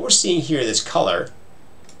 is that what we're seeing here, this color,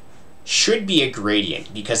 should be a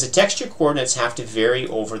gradient, because the texture coordinates have to vary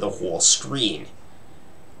over the whole screen.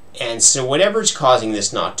 And so whatever's causing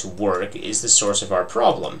this not to work is the source of our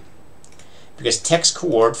problem. Because text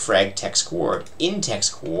coord, frag text coord, in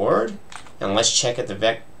text coord, and let's check at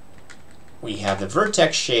the we have the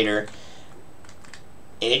vertex shader,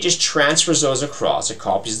 and it just transfers those across. It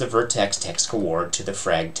copies the vertex text coord to the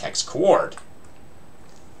frag text coord.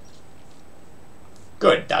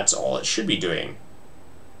 Good, that's all it should be doing.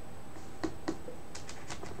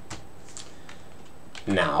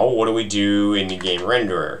 Now, what do we do in the game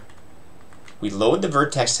renderer? We load the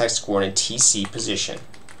vertex text coord in TC position.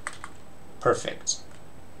 Perfect.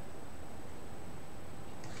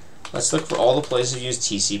 Let's look for all the places we use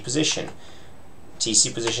TC position.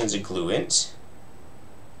 TC position is a gluent.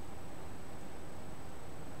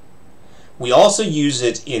 We also use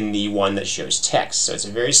it in the one that shows text, so it's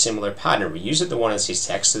a very similar pattern. We use it the one that says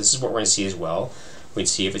text, so this is what we're going to see as well. We'd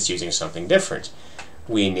see if it's using something different.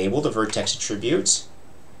 We enable the vertex attribute,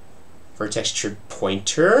 vertex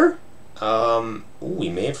pointer. Ooh, we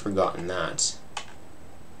may have forgotten that.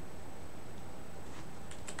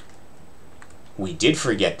 We did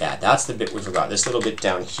forget that. That's the bit we forgot. This little bit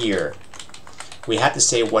down here. We had to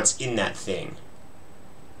say what's in that thing.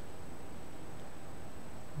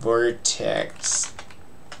 Vertex.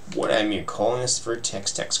 What am I calling this?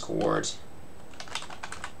 Vertex text coord.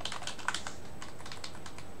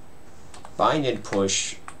 Bind and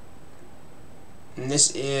push. And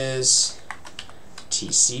this is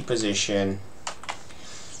TC position.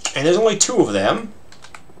 And there's only 2 of them.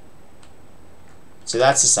 So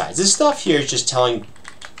that's the size. This stuff here is just telling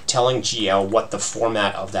GL what the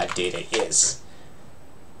format of that data is.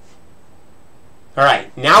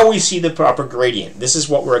 Alright, now we see the proper gradient. This is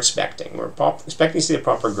what we're expecting. We're expecting to see the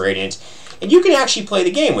proper gradient. And you can actually play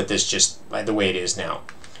the game with this just by the way it is now.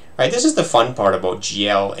 Alright, this is the fun part about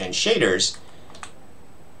GL and shaders.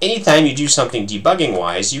 Anytime you do something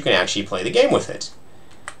debugging-wise, you can actually play the game with it.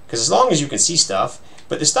 Because as long as you can see stuff,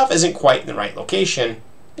 but the stuff isn't quite in the right location,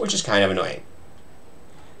 which is kind of annoying.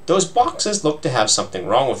 Those boxes look to have something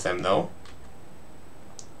wrong with them, though.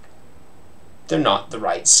 They're not the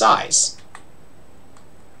right size.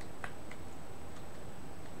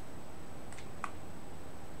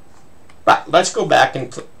 Right, let's go back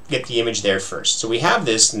and get the image there first. So we have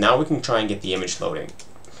this, now we can try and get the image loading.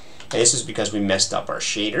 And this is because we messed up our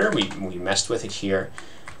shader, we messed with it here.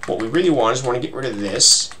 What we really want is we want to get rid of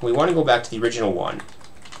this. We want to go back to the original one.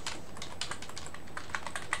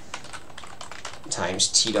 Times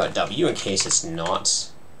t.w in case it's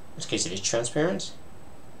not, in case it is transparent.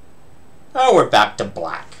 Oh, we're back to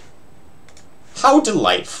black. How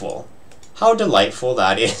delightful. How delightful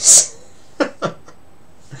that is.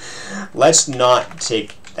 Let's not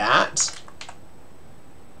take that.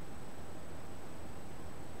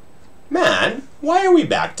 Man, why are we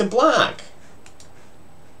back to black?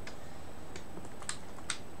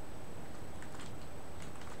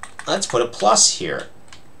 Let's put a plus here.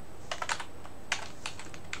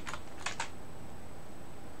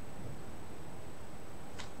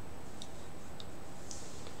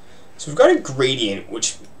 So we've got a gradient,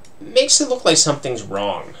 which makes it look like something's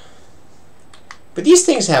wrong. But these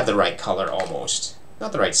things have the right color almost.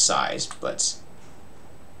 Not the right size, but...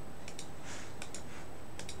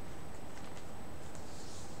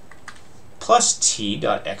 plus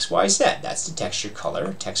t.xyz. That's the texture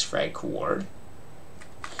color, text frag coord.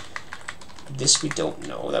 This we don't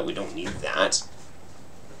know, that we don't need that.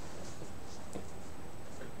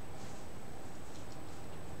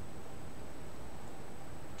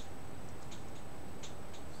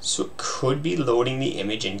 So it could be loading the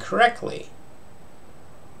image incorrectly.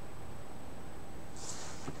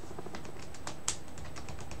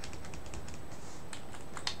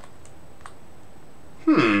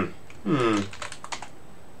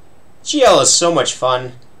 GL is so much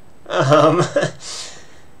fun.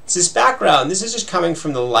 It's this background. This is just coming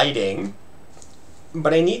from the lighting.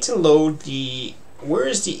 But I need to load the... Where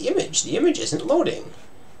is the image? The image isn't loading.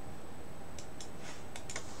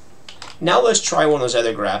 Now let's try one of those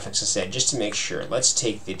other graphics instead, just to make sure. Let's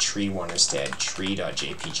take the tree one instead,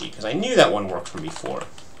 tree.jpg, because I knew that one worked from before.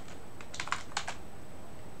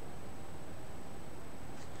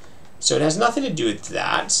 So it has nothing to do with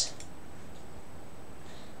that.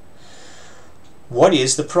 What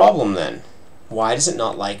is the problem then? Why does it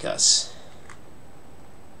not like us?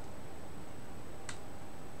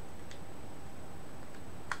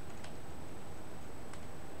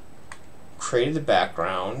 Created the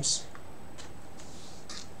background.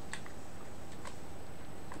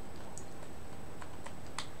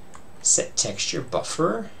 Set texture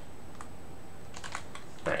buffer.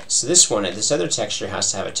 Alright, so this one, this other texture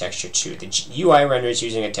has to have a texture too. The UI render is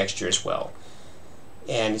using a texture as well.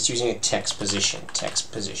 And it's using a text position.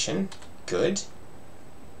 Text position. Good.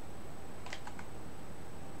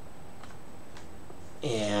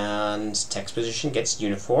 And text position gets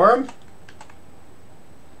uniform.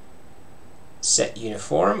 Set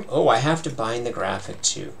uniform. Oh, I have to bind the graphic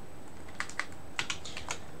too.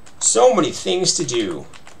 So many things to do.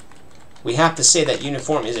 We have to say that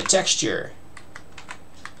uniform is a texture.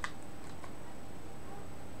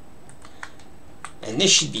 And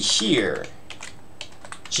this should be here.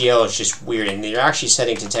 GL is just weird, and they're actually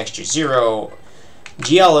setting to texture 0.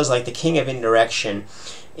 GL is like the king of indirection.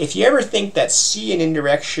 If you ever think that C and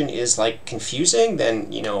indirection is like confusing,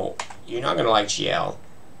 then you know you're not going to like GL.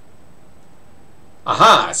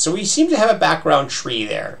 Aha! So we seem to have a background tree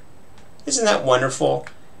there. Isn't that wonderful?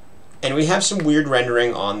 And we have some weird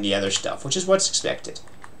rendering on the other stuff, which is what's expected.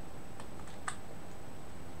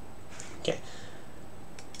 Okay.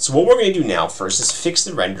 So what we're going to do now first is fix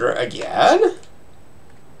the renderer again.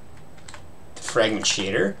 The fragment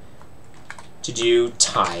shader. To do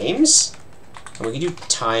times. And we can do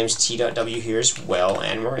times t.w here as well.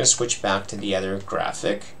 And we're going to switch back to the other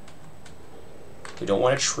graphic. We don't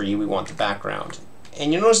want a tree, we want the background.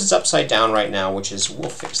 And you'll notice it's upside down right now, which is, we'll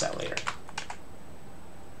fix that later.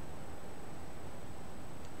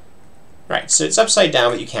 Right, so it's upside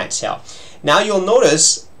down, but you can't tell. Now you'll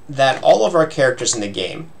notice that all of our characters in the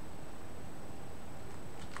game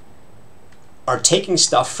are taking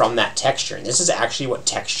stuff from that texture. And this is actually what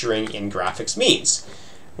texturing in graphics means.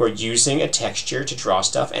 We're using a texture to draw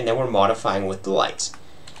stuff, and then we're modifying with the light.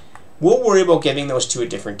 We'll worry about giving those to a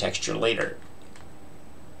different texture later.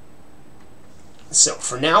 So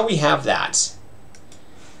for now we have that.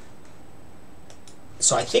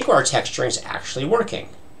 So I think our texturing is actually working.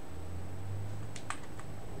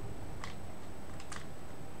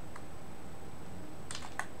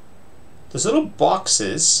 Those little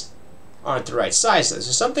boxes aren't the right size.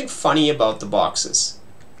 There's something funny about the boxes.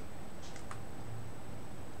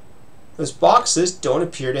 Those boxes don't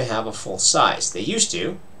appear to have a full size. They used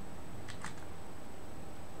to.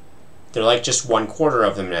 They're like just 1/4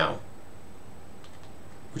 of them now,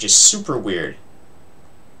 which is super weird.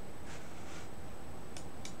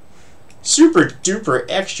 Super duper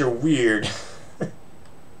extra weird.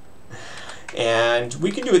 And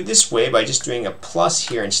we can do it this way by just doing a plus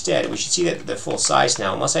here instead. We should see that the full size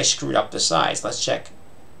now, unless I screwed up the size. Let's check.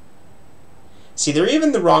 See, they're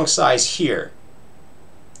even the wrong size here.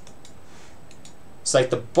 It's like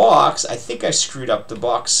the box, I think I screwed up the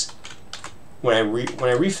box when I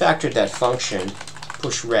refactored that function,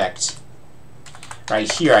 push rect.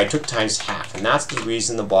 Right here, I took times half, and that's the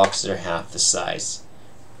reason the boxes are half the size.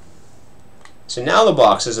 So now the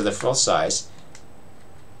boxes are the full size.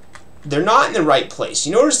 They're not in the right place.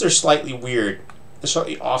 You notice they're slightly weird. They're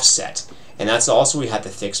slightly offset. And that's also we had to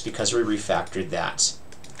fix because we refactored that.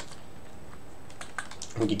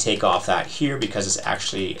 We can take off that here because it's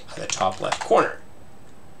actually at the top left corner.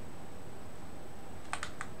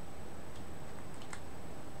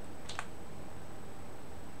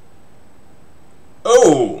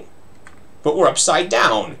 Oh! But we're upside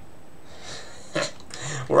down.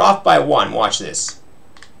 We're off by 1. Watch this.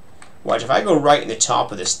 Watch, if I go right in the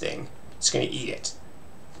top of this thing, it's going to eat it.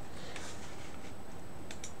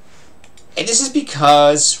 And this is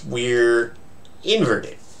because we're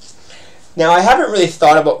inverted. Now, I haven't really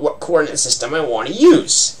thought about what coordinate system I want to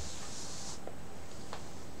use.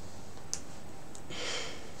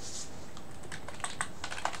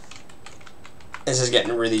 This is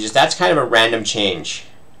getting really just, that's kind of a random change.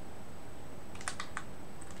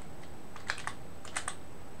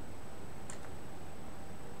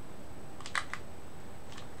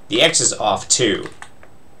 The X is off too.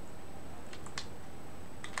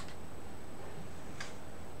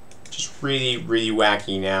 Just really, really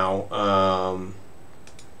wacky now. Oh,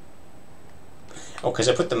 because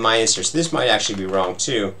I put the minus here, so this might actually be wrong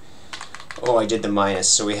too. Oh, I did the minus,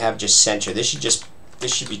 so we have just center. This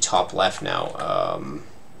should be top left now.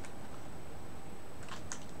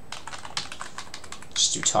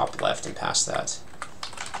 Just do top left and pass that.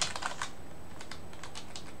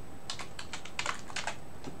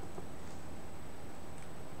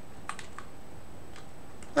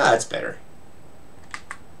 Ah, that's better.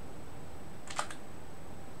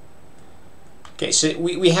 Okay, so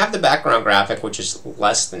we have the background graphic, which is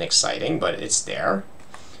less than exciting, but it's there.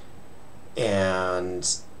 And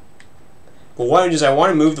but what I do is I want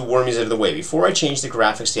to move the Wormies out of the way. Before I change the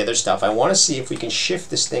graphics to the other stuff, I want to see if we can shift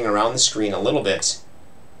this thing around the screen a little bit.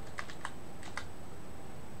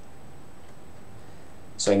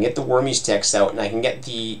 So I can get the Wormies text out, and I can get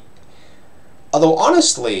the... Although,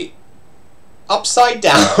 honestly, upside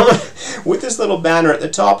down with this little banner at the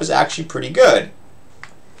top is actually pretty good.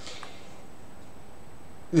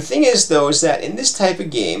 The thing is, though, is that in this type of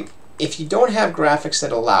game, if you don't have graphics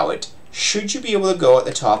that allow it, should you be able to go at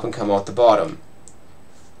the top and come out the bottom?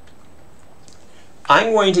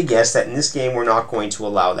 I'm going to guess that in this game we're not going to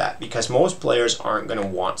allow that because most players aren't going to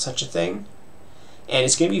want such a thing. And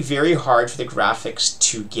it's going to be very hard for the graphics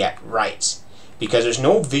to get right because there's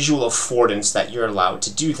no visual affordance that you're allowed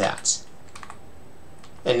to do that.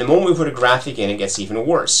 And the moment we put a graphic in, it gets even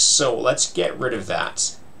worse. So let's get rid of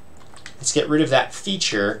that. Let's get rid of that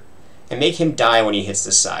feature and make him die when he hits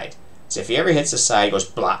the side. So if he ever hits the side, he goes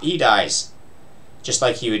blah, he dies. Just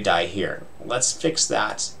like he would die here. Let's fix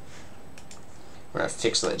that. We're going to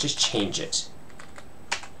fix it, just change it.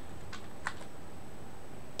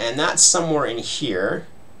 And that's somewhere in here.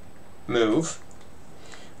 Move.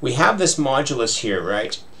 We have this modulus here,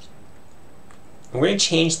 right? We're going to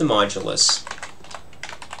change the modulus.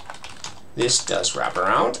 This does wrap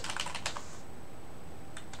around.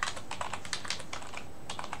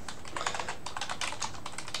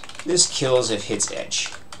 This kills if hits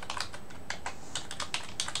edge.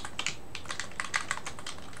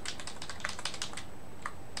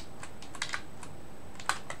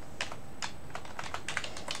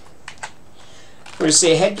 We're going to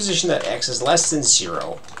say head position.x is less than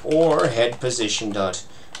 0, or head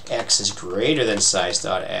position.x is greater than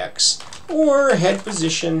size.x, or head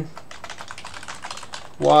position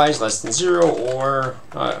y is less than 0, or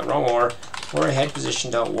or head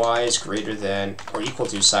position.y is greater than or equal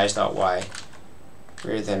to size.y,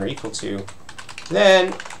 greater than or equal to.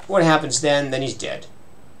 Then what happens then? Then he's dead.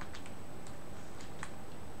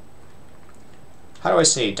 How do I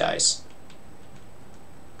say he dies?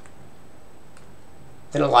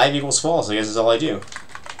 Then alive equals false, I guess is all I do.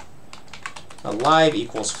 Alive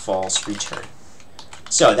equals false, return.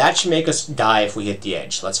 So that should make us die if we hit the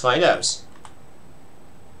edge. Let's find out.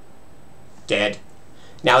 Dead.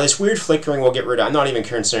 Now this weird flickering we'll get rid of. I'm not even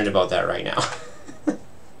concerned about that right now.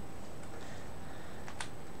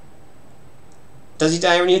 Does he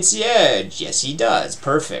die when he hits the edge? Yes, he does.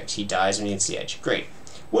 Perfect. He dies when he hits the edge. Great.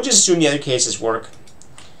 We'll just assume the other cases work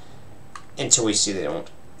until we see they don't.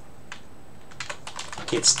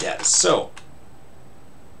 Its status. So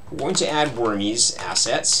we're going to add Wormies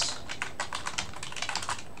assets,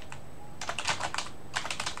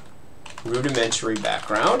 rudimentary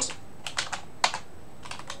background,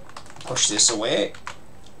 push this away.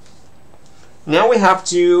 Now we have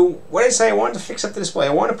to, what did I say? I wanted to fix up the display.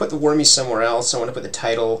 I want to put the Wormies somewhere else. I want to put the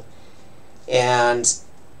title, and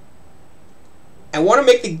I want to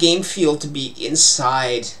make the game field to be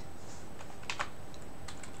inside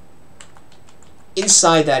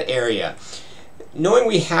that area. Knowing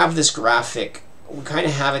we have this graphic, we kind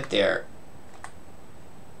of have it there.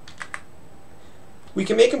 We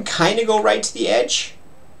can make him kind of go right to the edge.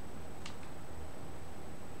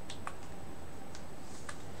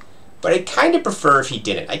 But I'd kind of prefer if he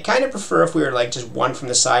didn't. I'd kind of prefer if we were like just one from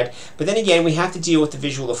the side. But then again, we have to deal with the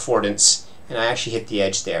visual affordance, and I actually hit the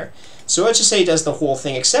edge there. So let's just say he does the whole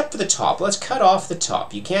thing except for the top. Let's cut off the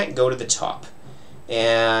top. You can't go to the top.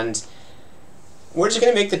 And we're just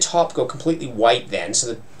going to make the top go completely white then,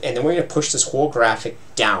 and then we're going to push this whole graphic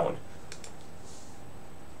down.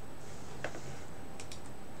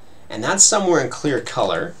 And that's somewhere in clear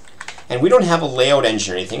color. And we don't have a layout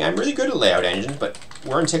engine or anything. I'm really good at layout engines, but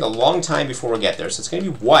we're going to take a long time before we get there. So it's going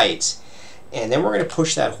to be white, and then we're going to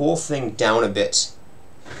push that whole thing down a bit.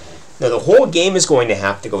 Now the whole game is going to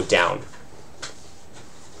have to go down.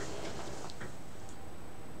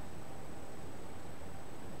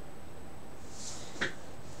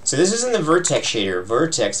 So this is in the vertex shader,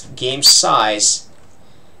 vertex, game size,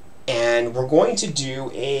 and we're going to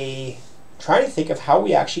do trying to think of how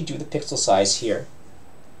we actually do the pixel size here.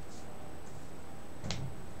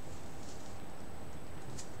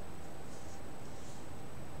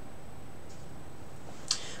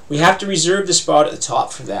 We have to reserve the spot at the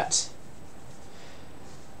top for that.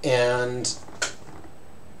 And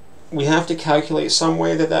we have to calculate some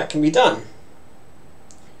way that that can be done.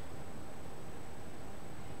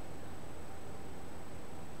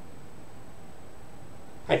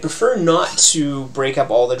 I'd prefer not to break up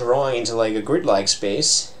all the drawing into like a grid-like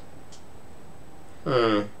space.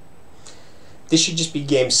 This should just be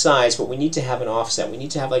game size, but we need to have an offset. We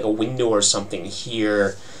need to have like a window or something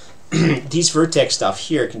here. These vertex stuff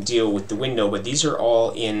here can deal with the window, but these are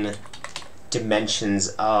all in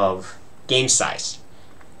dimensions of game size.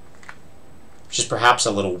 Which is perhaps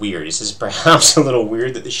a little weird. This is perhaps a little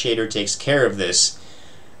weird that the shader takes care of this,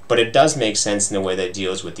 but it does make sense in the way that it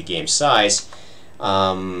deals with the game size.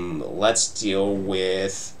 Let's deal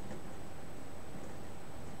with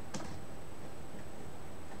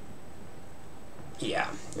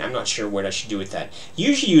I'm not sure what I should do with that.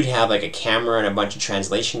 Usually you'd have like a camera and a bunch of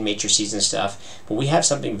translation matrices and stuff, but we have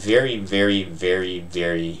something very, very, very,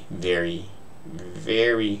 very, very,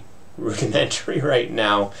 very rudimentary right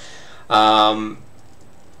now. But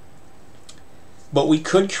we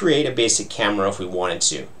could create a basic camera if we wanted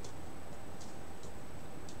to.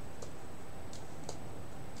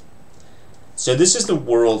 So this is the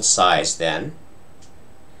world size then.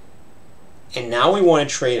 And now we want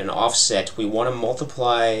to create an offset. We want to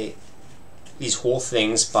multiply these whole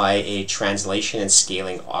things by a translation and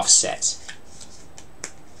scaling offset.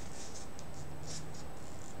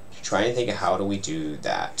 Trying to think of how do we do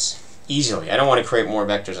that easily. I don't want to create more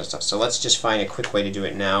vectors and stuff, so let's just find a quick way to do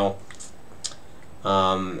it now.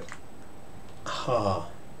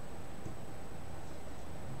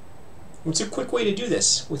 What's a quick way to do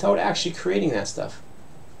this without actually creating that stuff?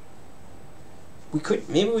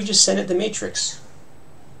 Maybe we just send it the matrix.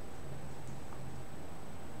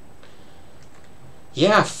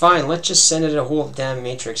 Yeah, fine, let's just send it a whole damn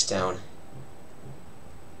matrix down.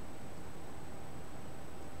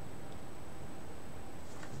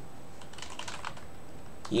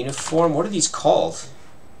 Uniform, what are these called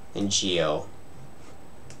in GL?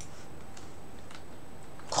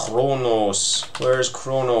 Chronos. Where's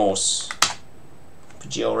Chronos?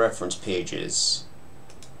 GL reference pages.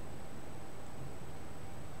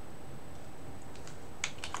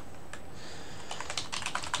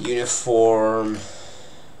 Uniform.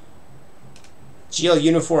 GL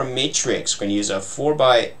uniform matrix. We're going to use a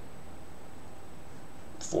 4x4f.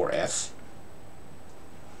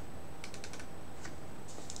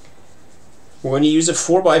 We're going to use a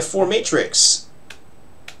 4x4 matrix.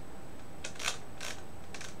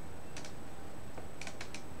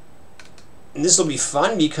 And this will be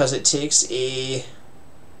fun because it takes there's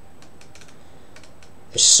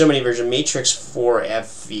so many versions. Matrix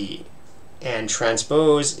 4FV. And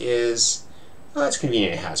transpose is, oh, it's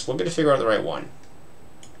convenient it has. We're going to figure out the right one.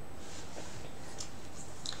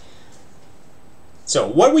 So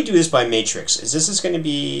what we do this by matrix is this is going to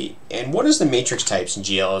be, and what is the matrix types in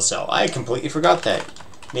GLSL? I completely forgot that.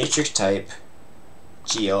 Matrix type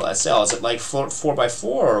GLSL. Is it like 4x4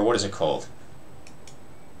 or what is it called?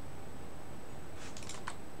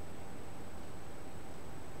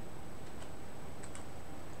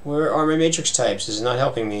 Where are my matrix types? This is not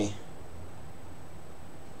helping me.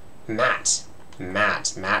 Mat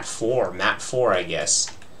 4, I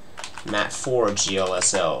guess. Mat 4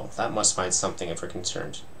 GLSL. That must find something if we're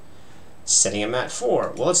concerned. Setting a Mat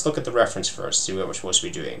 4. Well, let's look at the reference first, see what we're supposed to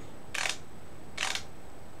be doing.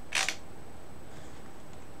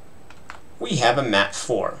 We have a Mat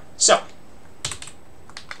 4. So,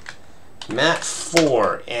 Mat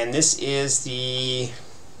 4, and this is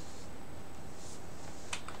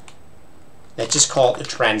let's just call it the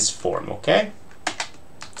transform, okay?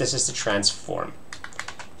 This is the transform.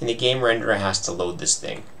 And the game renderer has to load this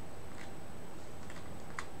thing.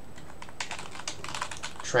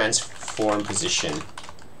 Transform position.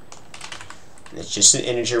 And it's just an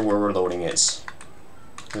integer where we're loading it.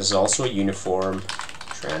 This is also a uniform.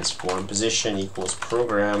 Transform position equals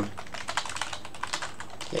program.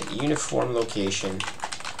 Get uniform location.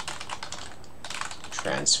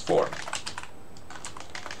 Transform.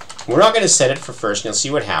 We're not going to set it for first, and you'll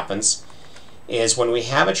see what happens. Is when we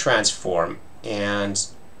have a transform, and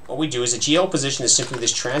what we do is a GL position is simply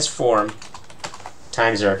this transform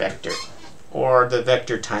times our vector, or the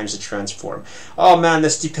vector times the transform. Oh man,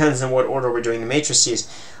 this depends on what order we're doing the matrices.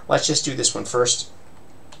 Let's just do this one first.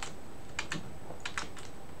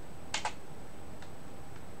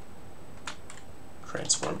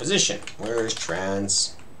 Transform position. Where is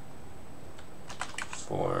transform?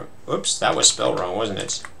 Oops, that was spelled wrong, wasn't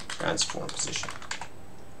it? Transform position.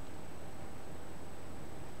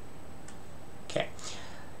 Okay.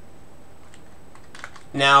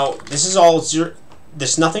 Now, this is all zero.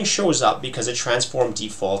 Nothing shows up because the transform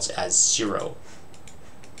defaults as 0.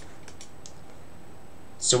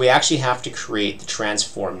 So we actually have to create the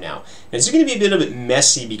transform now. Now this is going to be a little bit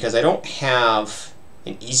messy because I don't have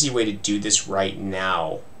an easy way to do this right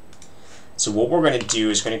now. So what we're going to do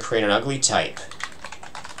is going to create an ugly type.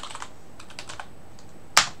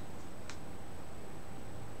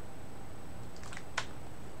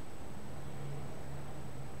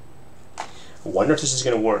 I wonder if this is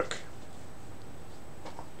going to work.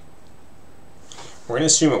 We're going to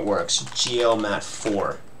assume it works. GL mat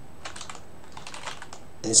 4.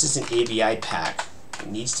 And this is an ABI pack. It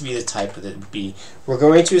needs to be the type that it would be. We're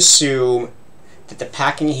going to assume that the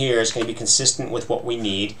packing here is going to be consistent with what we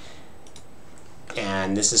need.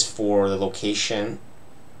 And this is for the location,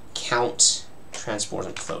 count, transport,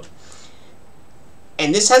 and float.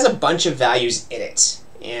 And this has a bunch of values in it.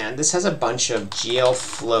 And this has a bunch of GL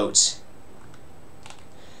float.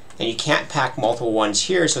 And you can't pack multiple ones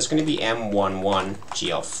here, so it's going to be M11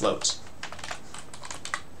 GL float.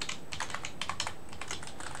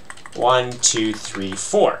 1, 2, 3,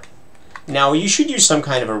 4. Now you should use some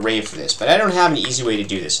kind of array for this, but I don't have an easy way to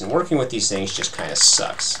do this, and working with these things just kind of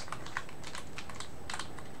sucks.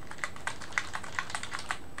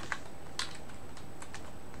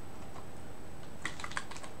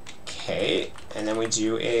 Okay, and then we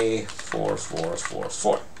do a 4, 4, 4,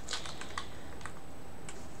 4.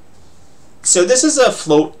 So this is a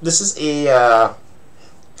float. This is a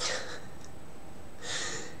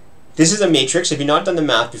this is a matrix. If you've not done the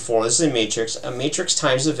math before, this is a matrix. A matrix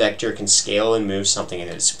times a vector can scale and move something in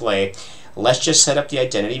a display. Let's just set up the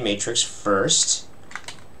identity matrix first,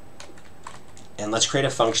 and let's create a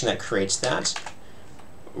function that creates that.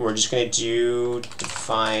 We're just going to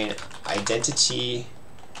define identity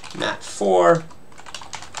mat4,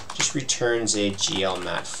 just returns a GL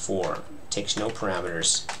mat4, takes no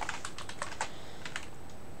parameters.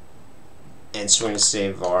 And so we're going to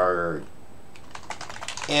say var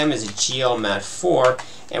m is a GL mat4,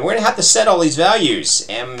 and we're going to have to set all these values.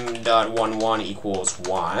 m.11 equals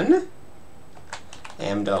 1,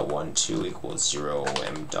 m.12 equals 0,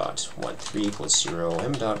 m.13 equals 0,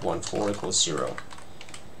 m.14 equals 0.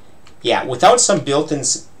 Yeah, without some built-in,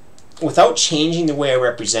 without changing the way I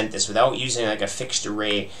represent this, without using like a fixed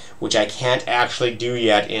array, which I can't actually do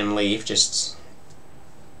yet in Leaf, just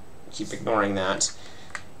keep ignoring that.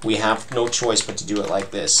 We have no choice but to do it like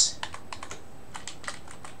this.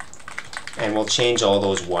 And we'll change all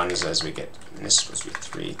those ones as we get, and this is supposed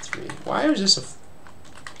to be 3, 3. Why is this a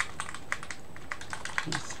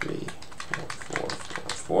 3, 4, 4,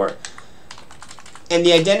 4, 4? And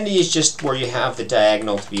the identity is just where you have the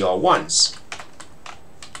diagonal to be all ones.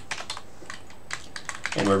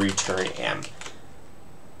 And we return m.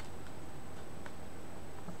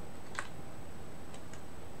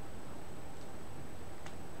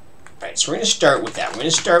 Alright, so we're going to start with that. We're going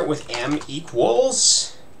to start with m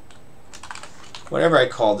equals, whatever I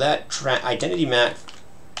call that, identity mat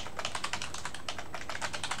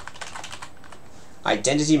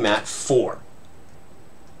 4.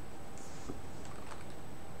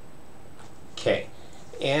 Okay,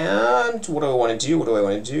 and what do I want to do? What do I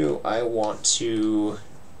want to do? I want to,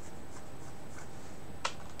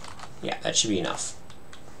 yeah, that should be enough.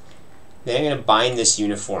 Then I'm going to bind this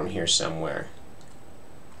uniform here somewhere.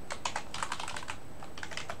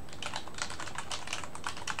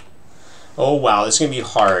 Oh wow, this is going to be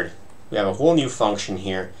hard. We have a whole new function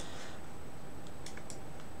here.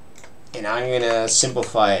 And I'm going to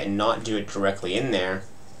simplify it and not do it directly in there.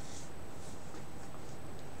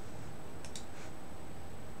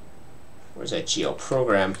 Where's that GL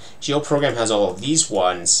program? GL program has all of these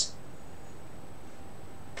ones.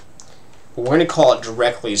 But we're going to call it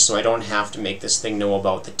directly so I don't have to make this thing know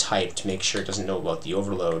about the type to make sure it doesn't know about the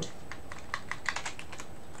overload.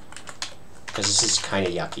 Because this is kind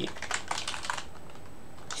of yucky.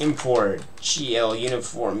 Import GL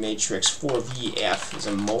uniform matrix 4VF is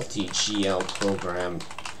a multi-GL program.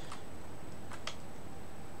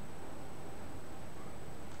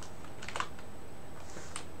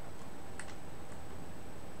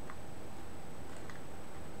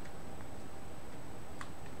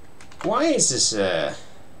 Why is this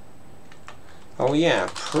oh yeah,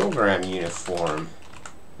 program uniform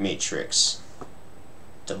matrix.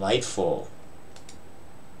 Delightful.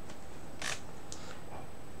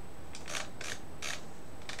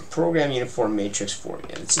 Program uniform matrix 4.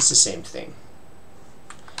 Yeah, it's just the same thing.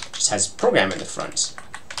 Just has program in the front.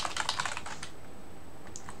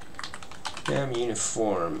 Program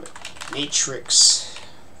uniform matrix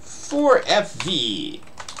 4FV.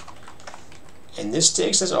 And this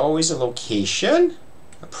takes as always a location,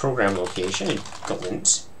 a program location, a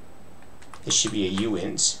glint. This should be a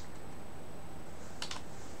uint.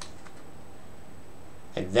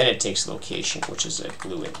 And then it takes location, which is a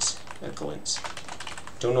gluint, a glint.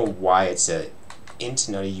 Don't know why it's a int,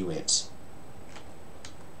 not a uint.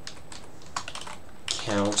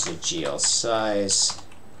 Count the GL size.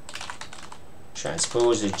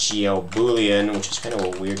 Transpose the GL boolean, which is kind of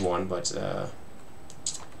a weird one, but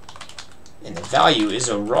and the value is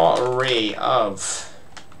a raw array of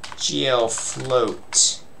GL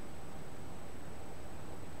float.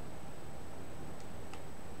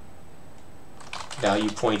 Value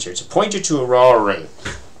pointer. It's a pointer to a raw array.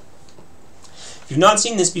 If you've not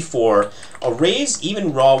seen this before, arrays,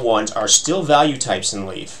 even raw ones, are still value types in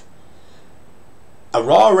Leaf. A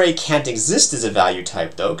raw array can't exist as a value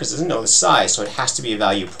type though, because it doesn't know the size, so it has to be a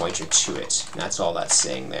value pointer to it. And that's all that's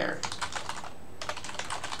saying there.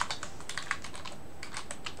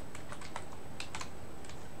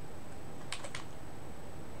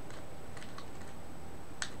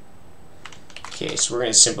 Okay, so we're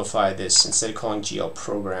going to simplify this. Instead of calling GL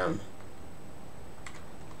program,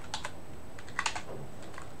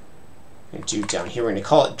 we're going to do down here, we're going to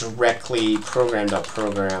call it directly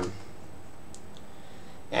program.program.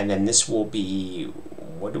 And then this will be,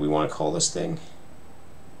 what do we want to call this thing?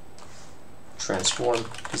 Transform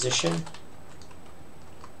position.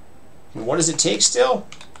 And what does it take still?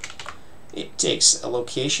 It takes a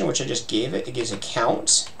location, which I just gave it. It gives a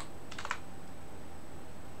count.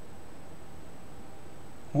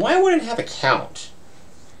 Why would it have a count?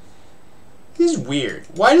 This is weird.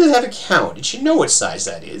 Why does it have a count? It should know what size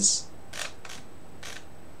that is.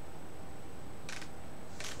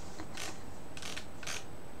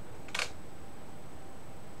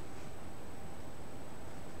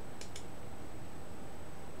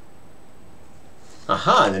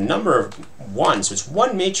 Aha, the number of 1, so it's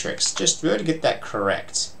 1 matrix. Just really to get that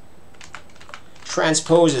correct.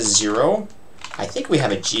 Transpose is 0. I think we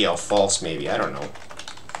have a GL false maybe, I don't know.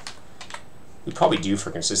 We probably do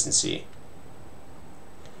for consistency.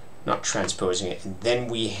 Not transposing it. And then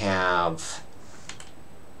we have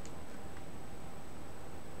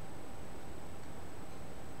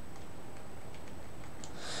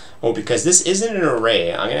oh, because this isn't an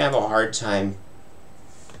array, I'm going to have a hard time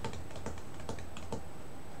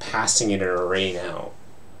passing it an array now.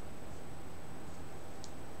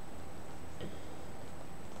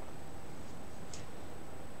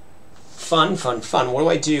 Fun, fun, fun. What do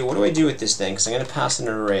I do? What do I do with this thing? Because I'm going to pass an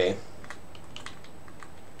array.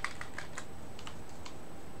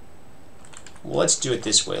 Well, let's do it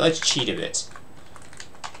this way. Let's cheat a bit.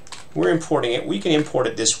 We're importing it. We can import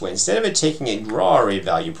it this way. Instead of it taking a raw array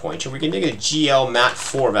value pointer, we can take a GL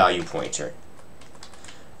mat4 value pointer.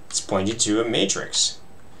 It's pointed to a matrix.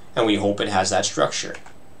 And we hope it has that structure.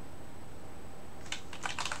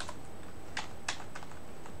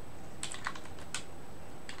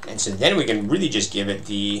 And so then we can really just give it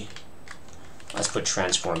the, let's put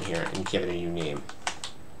transform here and give it a new name.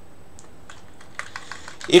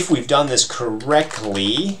 If we've done this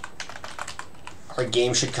correctly, our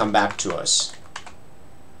game should come back to us.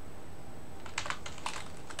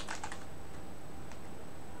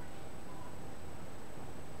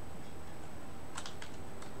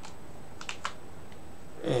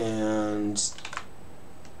 And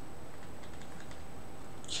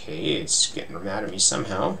okay, it's getting mad at me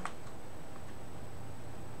somehow.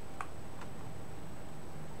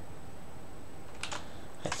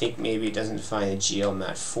 I think maybe it doesn't find a GL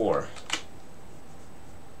mat4.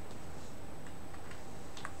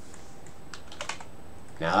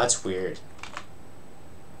 Now that's weird.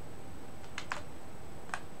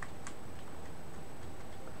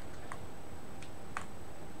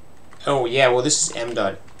 Oh yeah, well this is m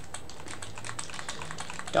dot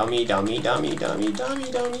dummy dummy dummy dummy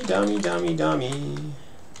dummy dummy dummy dummy dummy.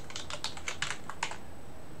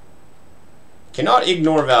 Cannot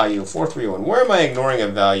ignore value 431. Where am I ignoring a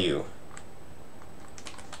value?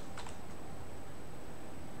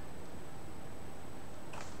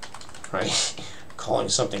 Right, calling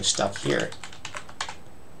something stuck here.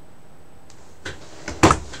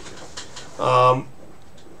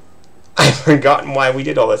 I've forgotten why we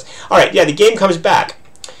did all this. All right, yeah, the game comes back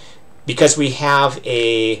because we have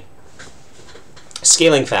a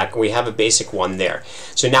scaling factor. We have a basic one there.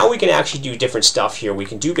 So now we can actually do different stuff here. We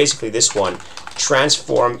can do basically this one,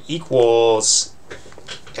 transform equals,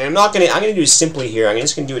 and I'm going to do simply here. I'm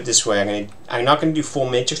just going to do it this way. I'm not going to do full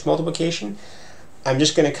matrix multiplication. I'm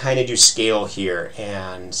just going to kind of do scale here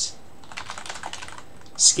and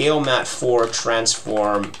scale mat4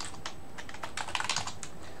 transform,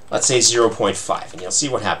 let's say 0.5, and you'll see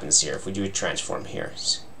what happens here if we do a transform here.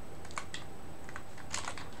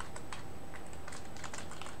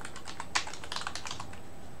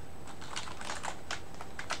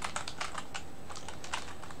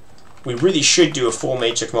 We really should do a full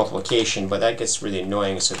matrix multiplication, but that gets really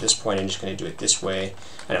annoying, so at this point I'm just going to do it this way.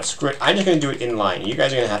 I know, screw it. I'm just going to do it in line. You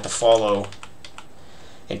guys are going to have to follow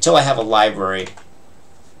until I have a library.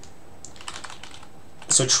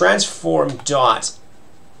 So transform dot,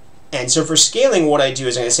 and so for scaling what I do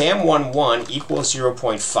is I'm going to say m11 equals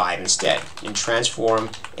 0.5 instead, and transform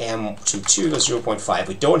m22 equals 0.5.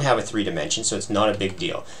 We don't have a 3 dimension, so it's not a big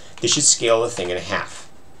deal. This should scale the thing in half,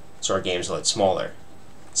 so our game's a little smaller.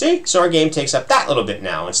 See? So our game takes up that little bit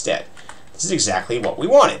now instead. This is exactly what we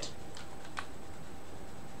wanted.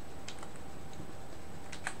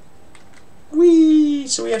 Whee!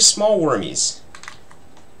 So we have small wormies.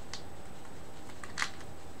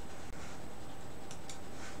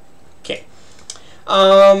 Okay.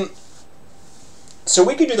 So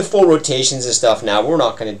we can do the full rotations and stuff now. We're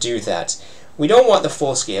not going to do that. We don't want the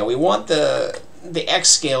full scale. We want the x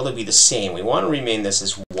scale to be the same. We want to remain this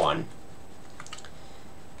as 1.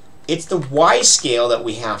 It's the y scale that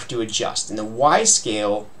we have to adjust. And the y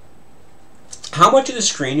scale, how much of the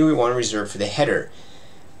screen do we want to reserve for the header?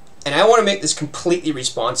 And I want to make this completely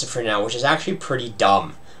responsive for now, which is actually pretty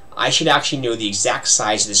dumb. I should actually know the exact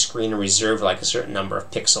size of the screen and reserve like a certain number of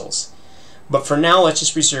pixels. But for now, let's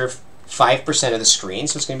just reserve 5% of the screen,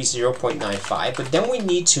 so it's going to be 0.95, but then we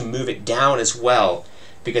need to move it down as well,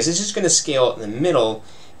 because this is going to scale in the middle,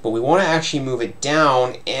 but we want to actually move it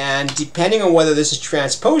down, and depending on whether this is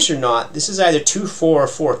transposed or not, this is either 2.4 or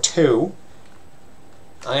 4.2.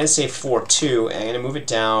 I'm going to say 4.2, and I'm going to move it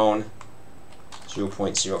down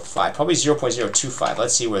 0.05, probably 0.025.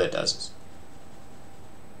 Let's see where that does us.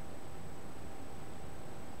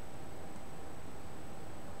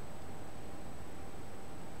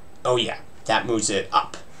 Oh yeah, that moves it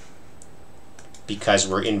up because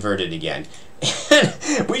we're inverted again.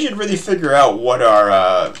 We should really figure out what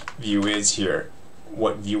our view is here,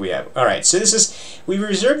 what view we have. All right, so this is, we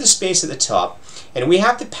reserve the space at the top, and we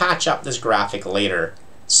have to patch up this graphic later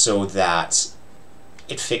so that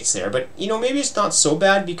it fits there. But you know, maybe it's not so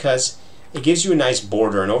bad because it gives you a nice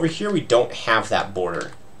border, and over here we don't have that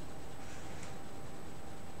border.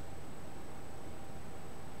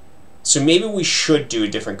 So maybe we should do a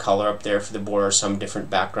different color up there for the border, some different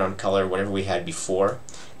background color, whatever we had before.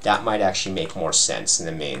 That might actually make more sense in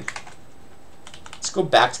the main. Let's go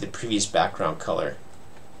back to the previous background color.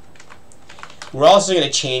 We're also going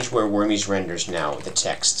to change where Wormies renders now with the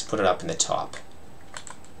text, put it up in the top.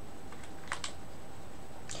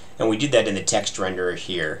 And we did that in the text renderer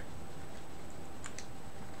here.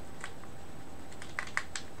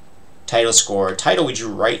 Title score. Title we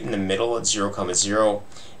drew right in the middle at 0,0.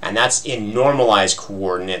 And that's in normalized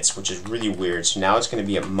coordinates, which is really weird. So now it's going to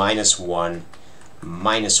be at -1,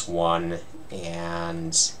 -1,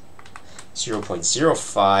 and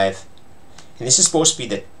 0.05. And this is supposed to be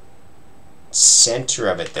the center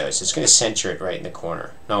of it, though. So it's going to center it right in the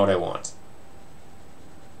corner. Not what I want.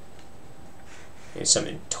 Maybe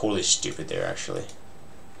something totally stupid there, actually.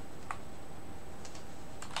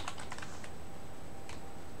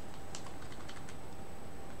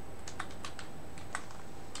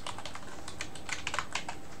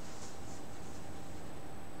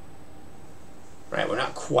 Right, we're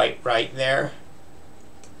not quite right there.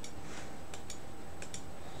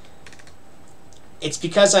 It's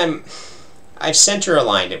because I've center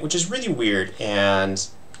aligned it, which is really weird, and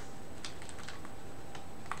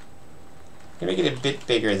I'm gonna make it a bit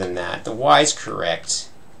bigger than that. The Y is correct.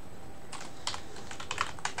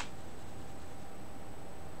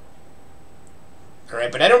 All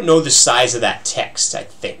right, but I don't know the size of that text, I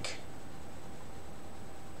think.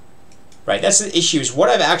 Right, that's the issue, is what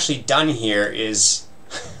I've actually done here is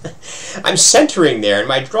I'm centering there, and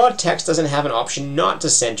my draw text doesn't have an option not to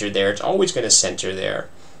center there. It's always going to center there.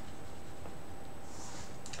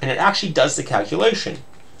 And it actually does the calculation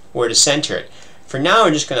where to center it. For now,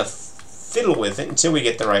 I'm just going to fiddle with it until we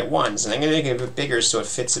get the right ones. And I'm going to make it a bit bigger so it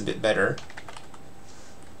fits a bit better.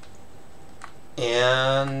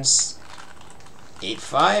 And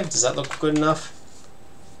 8.5, does that look good enough?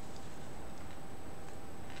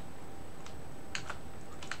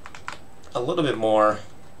 A little bit more.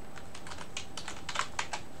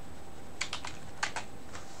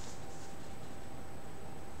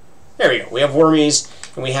 There we go. We have Wormies,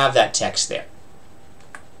 and we have that text there.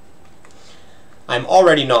 I'm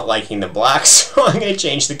already not liking the black, so I'm going to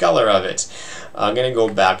change the color of it. I'm going to go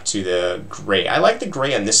back to the gray. I like the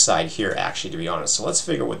gray on this side here, actually, to be honest. So let's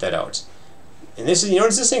figure what that out. And this is, you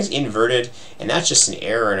notice this thing's inverted, and that's just an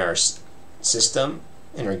error in our system,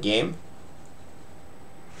 in our game.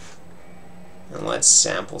 And let's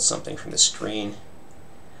sample something from the screen.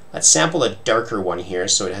 Let's sample a darker one here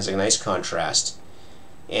so it has a nice contrast.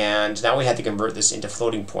 And now we have to convert this into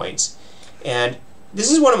floating points. And this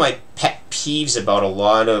is one of my pet peeves about a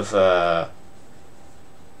lot of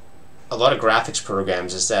graphics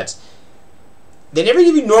programs, is that they never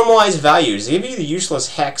give you normalized values. They give you the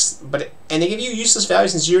useless hex, and they give you useless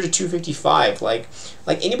values in 0 to 255. Like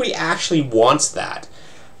anybody actually wants that.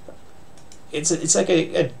 It's like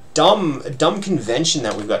a dumb convention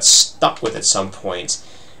that we've got stuck with at some point,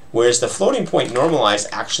 whereas the floating point normalized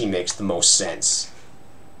actually makes the most sense.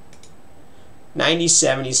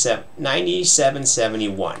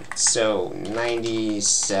 9771. So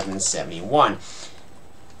 9771.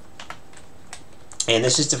 And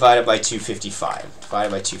this is divided by 255.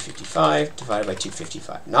 Divided by 255, divided by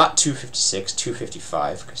 255. Not 256,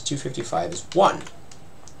 255, because 255 is 1.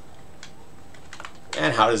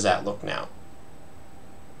 And how does that look now?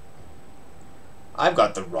 I've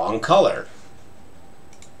got the wrong color.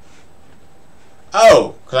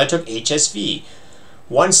 Oh, because I took HSV.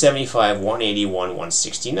 175, 181,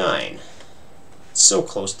 169. It's so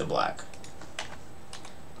close to black.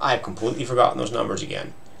 I've completely forgotten those numbers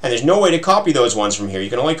again. And there's no way to copy those ones from here. You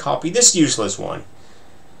can only copy this useless one.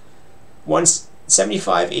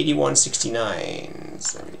 175, 81, 69.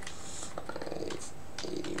 75,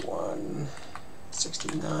 81,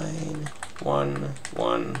 69, 1,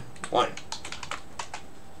 1, 1.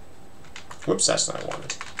 Whoops, that's not what I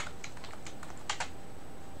wanted.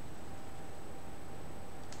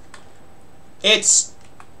 It's...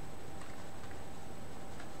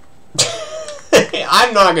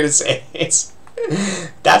 I'm not going to say it's...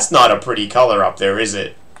 That's not a pretty color up there, is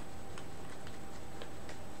it?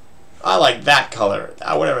 I like that color.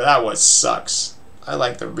 Whatever that was sucks. I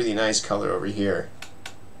like the really nice color over here.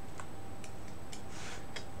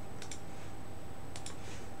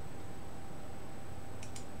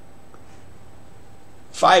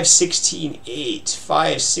 Five 16.8,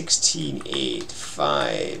 5 16.8,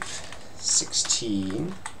 5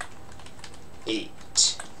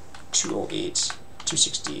 16.8, 208,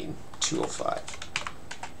 216, 205.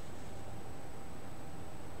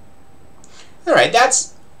 All right,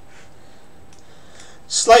 that's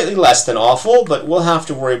slightly less than awful, but we'll have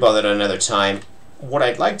to worry about it another time. What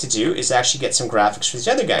I'd like to do is actually get some graphics for these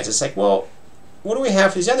other guys. It's like, well, what do we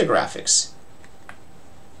have for these other graphics?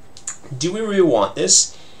 Do we really want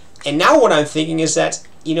this? And now what I'm thinking is that,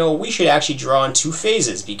 you know, we should actually draw in two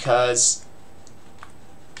phases because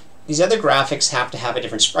these other graphics have to have a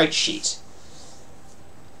different sprite sheet.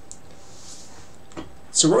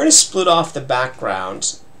 So we're going to split off the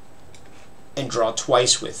background and draw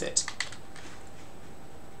twice with it.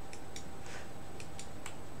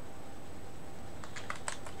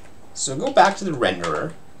 So go back to the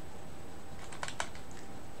renderer.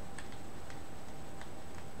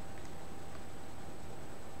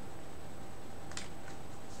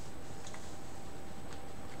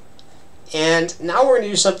 And now we're going to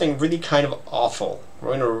do something really kind of awful.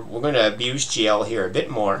 We're going to abuse GL here a bit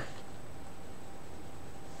more.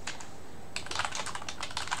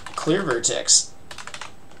 Clear vertex.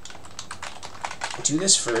 Do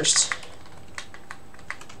this first.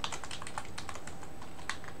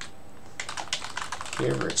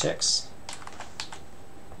 Clear vertex.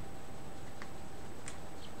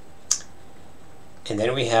 And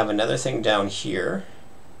then we have another thing down here.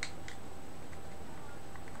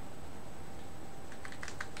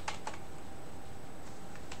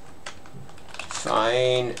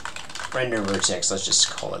 Fine render vertex, let's just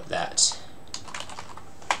call it that.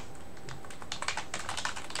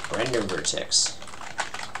 Render vertex.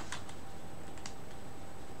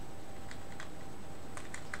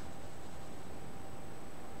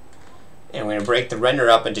 And we're going to break the render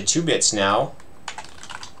up into 2 bits now.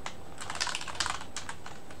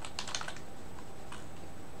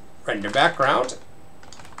 Render background.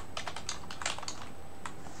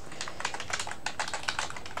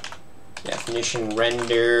 Definition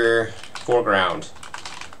render foreground,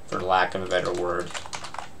 for lack of a better word.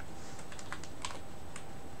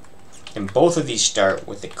 And both of these start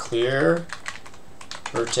with the clear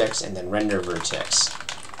vertex and then render vertex.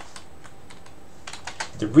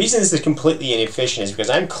 The reason this is completely inefficient is because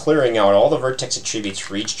I'm clearing out all the vertex attributes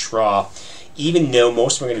for each draw, even though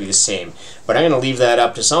most of them are going to be the same. But I'm going to leave that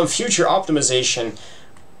up to some future optimization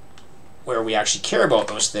where we actually care about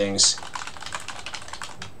those things.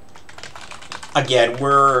 Again,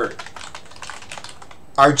 our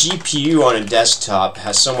GPU on a desktop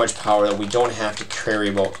has so much power that we don't have to carry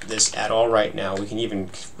about this at all right now. We can even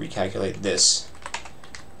recalculate this.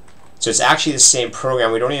 So it's actually the same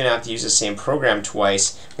program. We don't even have to use the same program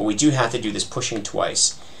twice, but we do have to do this pushing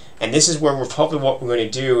twice. And this is where what we're going to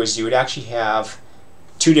do is you would actually have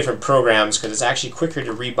 2 different programs because it's actually quicker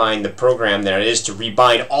to rebind the program than it is to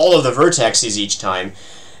rebind all of the vertexes each time.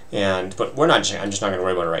 But I'm just not going to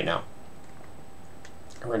worry about it right now.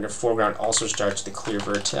 Render foreground also starts with the clear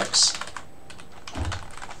vertex.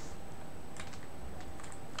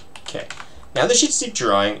 Okay. Now this should keep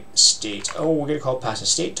drawing state. Oh, we're going to call pass a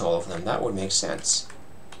state to all of them. That would make sense.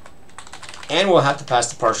 And we'll have to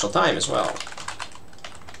pass the partial time as well.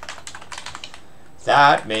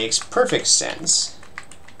 That makes perfect sense.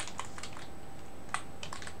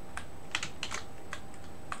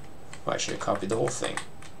 Oh, I should have copied the whole thing.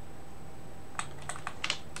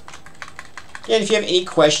 And if you have any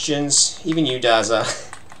questions, even you,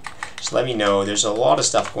 edA-qa, just let me know. There's a lot of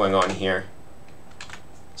stuff going on here.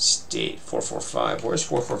 State 445. Where's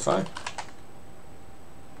 445?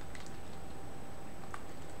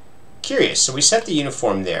 Curious. So we set the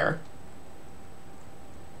uniform there.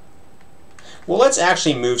 Well, let's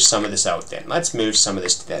actually move some of this out then. Let's move some of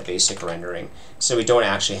this to that basic rendering so we don't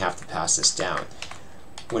actually have to pass this down.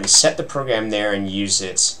 We're going to set the program there and use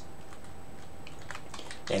it.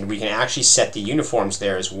 And we can actually set the uniforms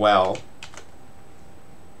there as well.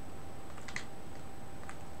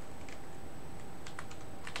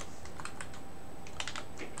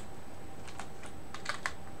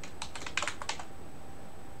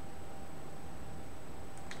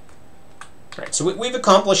 Alright, so we've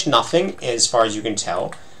accomplished nothing as far as you can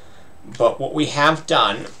tell, but what we have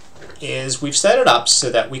done is we've set it up so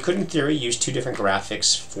that we could in theory use two different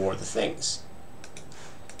graphics for the things.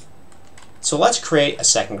 So let's create a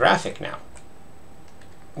second graphic now.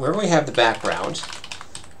 Where we have the background,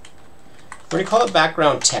 we're going to call it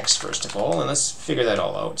background text first of all, and let's figure that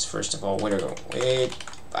all out. First of all, where to go? Wait,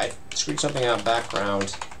 I screwed something out.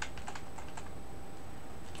 Background.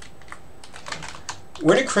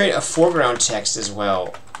 We're going to create a foreground text as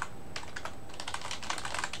well.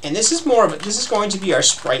 And this is more of this is going to be our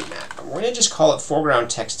sprite map. We're going to just call it foreground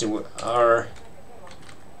text to our,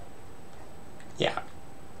 yeah.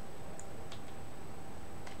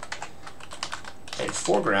 And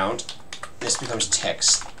foreground, this becomes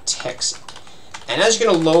text. And as you're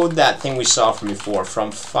going to load that thing we saw from before,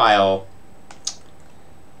 from file,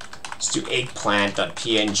 let's do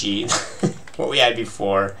eggplant.png, what we had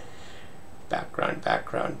before, background.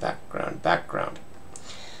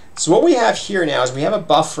 So what we have here now is we have a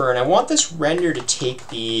buffer, and I want this render to take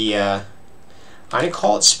the, I'm going to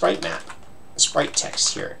call it sprite map, sprite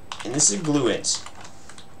text here, and this is a glue int.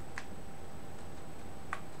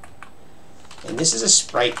 And this is a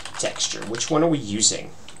sprite texture. Which one are we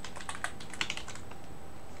using?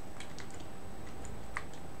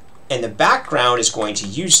 And the background is going to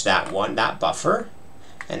use that one, that buffer,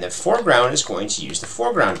 and the foreground is going to use the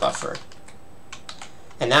foreground buffer.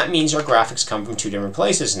 And that means our graphics come from two different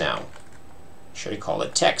places now. Should have called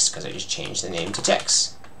it text because I just changed the name to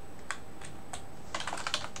text.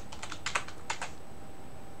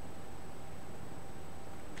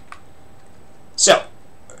 So,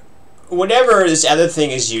 whatever this other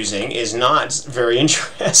thing is using is not very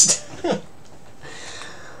interesting.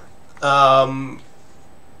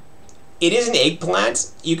 It is an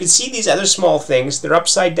eggplant. You can see these other small things. They're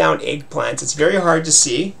upside down eggplants. It's very hard to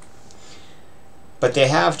see, but they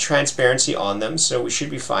have transparency on them, so we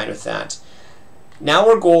should be fine with that. Now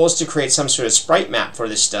our goal is to create some sort of sprite map for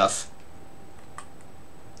this stuff,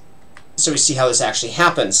 so we see how this actually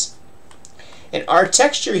happens. And our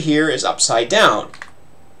texture here is upside down.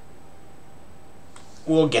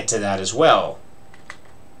 We'll get to that as well.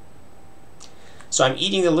 So I'm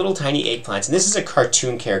eating the little tiny eggplants, and this is a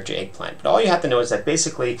cartoon character eggplant. But all you have to know is that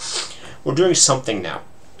basically we're doing something now.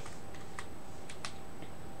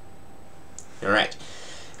 Alright.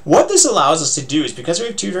 What this allows us to do is, because we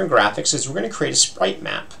have two different graphics, is we're going to create a sprite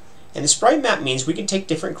map. And the sprite map means we can take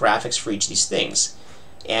different graphics for each of these things.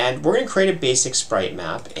 And we're going to create a basic sprite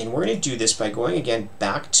map, and we're going to do this by going again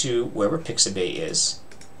back to wherever Pixabay is.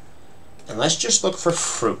 And let's just look for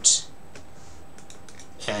fruit.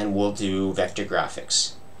 And we'll do vector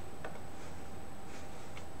graphics.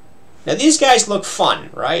 Now these guys look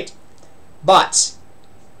fun, right? But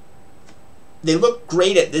they look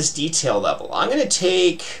great at this detail level. I'm going to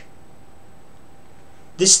take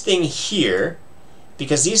this thing here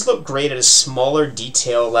because these look great at a smaller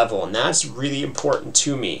detail level, and that's really important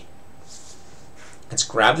to me. Let's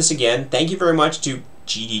grab this again. Thank you very much to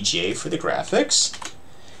GDJ for the graphics.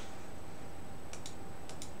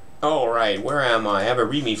 Alright, where am I? I have a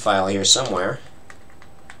README file here somewhere.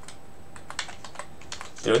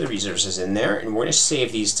 Throw the resources in there, and we're going to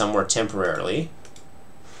save these somewhere temporarily.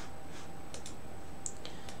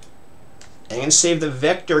 I'm going to save the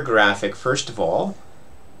vector graphic first of all.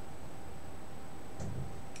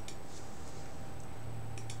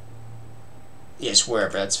 Yes,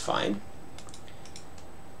 wherever, that's fine.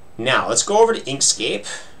 Now, let's go over to Inkscape.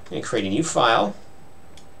 I'm going to create a new file.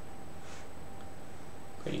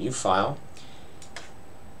 Create a new file.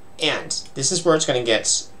 And this is where it's going to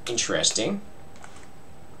get interesting,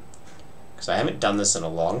 because I haven't done this in a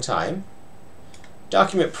long time.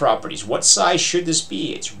 Document properties. What size should this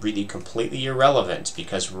be? It's really completely irrelevant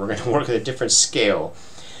because we're going to work at a different scale.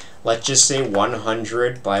 Let's just say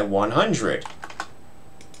 100 by 100.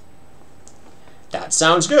 That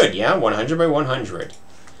sounds good, yeah? 100 by 100.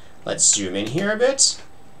 Let's zoom in here a bit.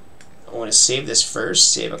 I want to save this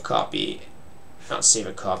first. Save a copy. Not save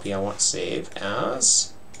a copy, I want save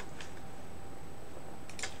as.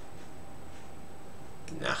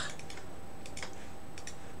 Nah.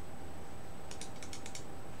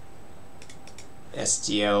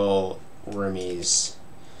 STL Wormies.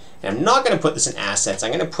 And I'm not going to put this in assets.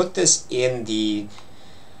 I'm going to put this in the,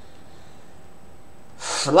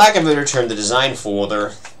 for lack of a better term, the design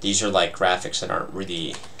folder. These are like graphics that aren't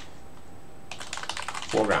really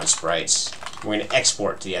foreground sprites. We're going to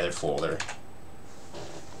export to the other folder.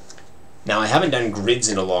 Now, I haven't done grids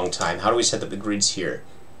in a long time. How do we set up the grids here?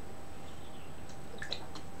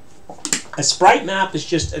 A sprite map is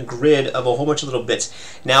just a grid of a whole bunch of little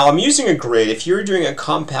bits. Now, I'm using a grid. If you're doing a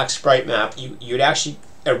compact sprite map, you'd actually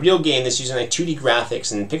a real game that's using like 2D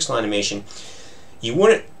graphics and pixel animation, you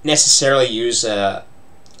wouldn't necessarily use a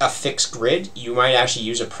fixed grid. You might actually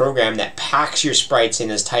use a program that packs your sprites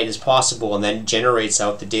in as tight as possible and then generates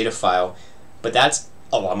out the data file. But that's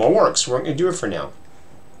a lot more work, so we're not going to do it for now.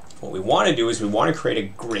 What we want to do is we want to create a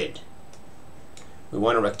grid. We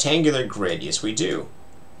want a rectangular grid. Yes, we do.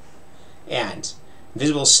 And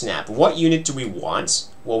visible snap. What unit do we want?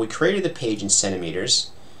 Well, we created the page in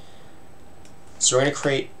centimeters. So we're going to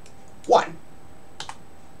create 1.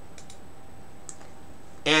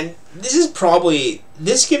 And this is probably,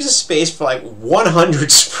 this gives us space for like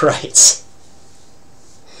 100 sprites.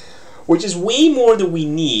 Which is way more than we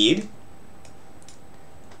need.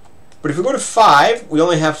 But if we go to 5, we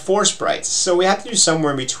only have 4 sprites. So we have to do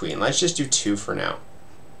somewhere in between. Let's just do 2 for now.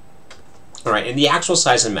 Alright, and the actual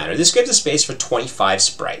size doesn't matter. This gives us space for 25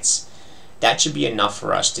 sprites. That should be enough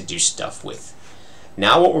for us to do stuff with.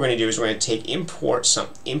 Now what we're going to do is we're going to take import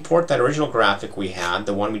that original graphic we had,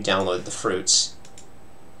 the one we downloaded, the fruits.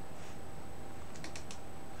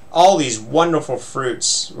 All these wonderful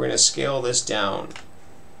fruits. We're going to scale this down.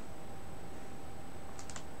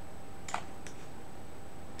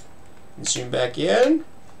 And zoom back in.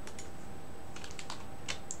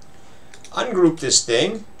 Ungroup this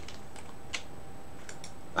thing.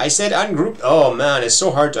 I said ungroup. Oh man, it's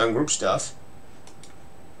so hard to ungroup stuff.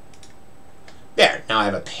 There, now I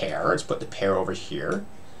have a pear. Let's put the pear over here.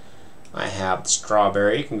 I have the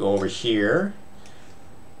strawberry, can go over here.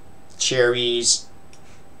 Cherries,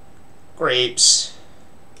 grapes,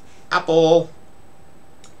 apple.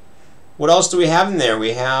 What else do we have in there?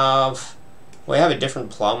 We have a different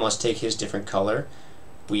plum. Let's take his different color.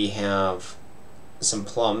 We have some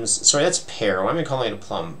plums. Sorry, that's a pear. Why am I calling it a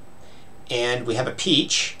plum? And we have a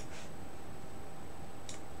peach.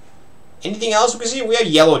 Anything else we can see? We have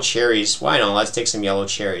yellow cherries. Why not? Let's take some yellow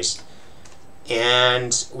cherries.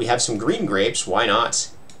 And we have some green grapes. Why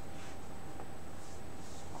not?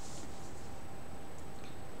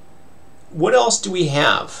 What else do we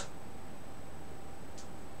have?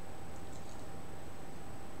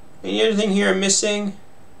 Any other thing here I'm missing?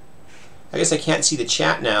 I guess I can't see the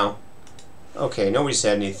chat now. Okay, nobody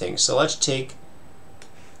said anything. So let's take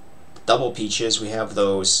double peaches. We have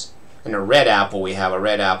those. And a red apple. We have a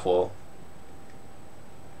red apple.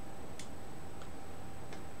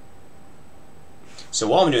 So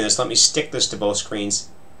while I'm doing this, let me stick this to both screens.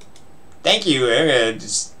 Thank you. I'm gonna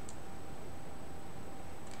just...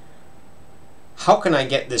 How can I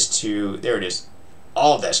get this to... There it is.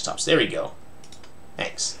 All desktops. There we go.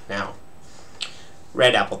 Thanks. Now,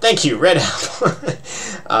 red apple. Thank you, red apple.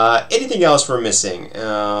 Anything else we're missing?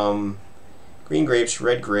 Green grapes,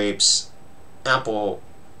 red grapes, apple,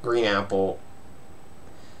 green apple,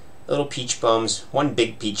 little peach bums, one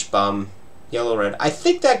big peach bum, yellow, red. I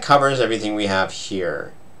think that covers everything we have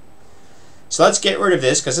here. So let's get rid of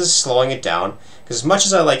this because this is slowing it down. Because as much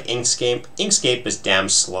as I like Inkscape, Inkscape is damn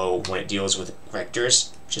slow when it deals with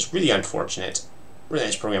vectors, which is really unfortunate. Really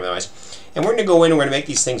nice program otherwise. And we're going to go in and we're going to make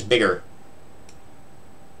these things bigger.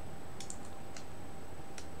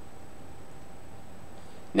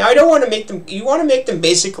 Now I don't want to make them, you want to make them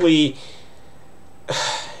basically,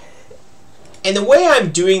 and the way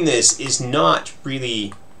I'm doing this is not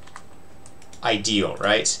really ideal,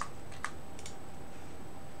 right?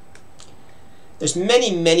 There's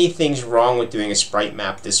many things wrong with doing a sprite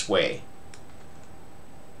map this way.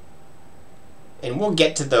 And we'll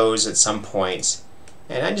get to those at some point.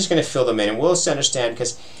 And I'm just going to fill them in, and we'll understand,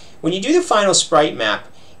 because when you do the final sprite map,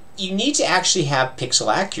 you need to actually have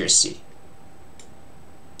pixel accuracy.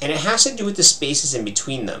 And it has to do with the spaces in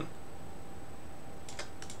between them.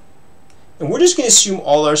 And we're just going to assume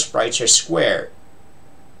all our sprites are square.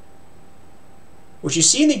 What you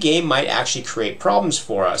see in the game might actually create problems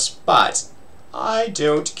for us, but I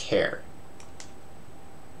don't care.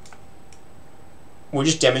 We're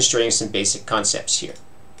just demonstrating some basic concepts here.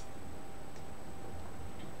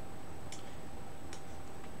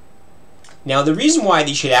 Now the reason why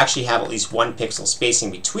these should actually have at least 1 pixel spacing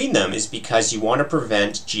between them is because you want to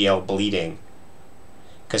prevent GL bleeding.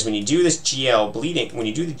 Because when you do this GL bleeding, when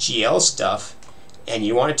you do the GL stuff, and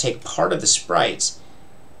you want to take part of the sprites,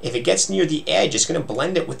 if it gets near the edge, it's going to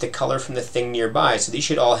blend it with the color from the thing nearby, so these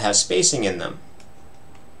should all have spacing in them.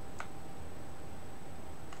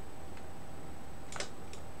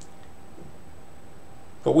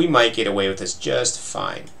 But we might get away with this just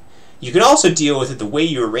fine. You can also deal with it the way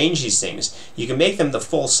you arrange these things. You can make them the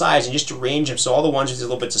full size and just arrange them so all the ones with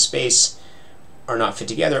little bits of space are not fit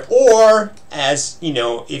together. Or, as you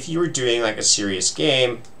know, if you were doing like a serious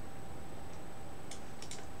game,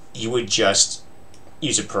 you would just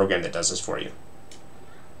use a program that does this for you.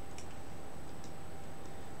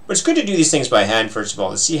 But it's good to do these things by hand, first of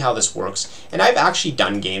all, to see how this works. And I've actually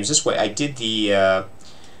done games this way. I did the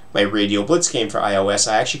my Radio Blitz game for iOS.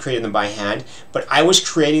 I actually created them by hand, but I was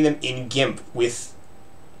creating them in GIMP with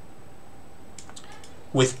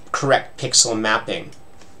correct pixel mapping.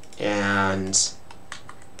 And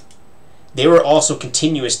they were also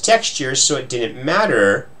continuous textures, so it didn't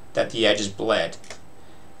matter that the edges bled.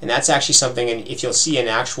 And that's actually something, and if you'll see in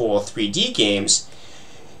actual 3D games,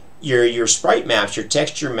 your sprite maps, your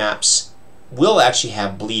texture maps, will actually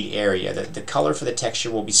have bleed area. The color for the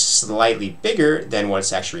texture will be slightly bigger than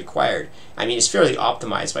what's actually required. I mean, it's fairly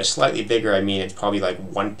optimized. By slightly bigger, I mean it's probably like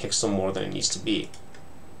 1 pixel more than it needs to be.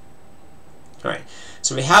 Alright,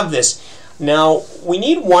 so we have this. Now, we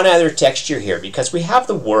need one other texture here because we have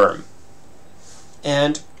the worm.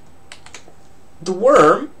 And the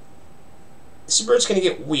worm, this is where it's going to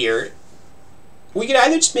get weird. We could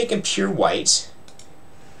either just make him pure white,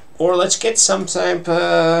 or let's get some type,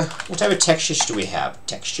 what type of textures do we have?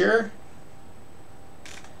 Texture?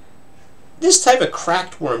 This type of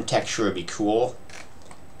cracked worm texture would be cool.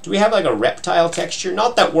 Do we have like a reptile texture?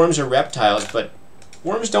 Not that worms are reptiles, but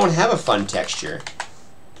worms don't have a fun texture.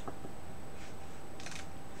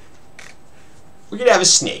 We could have a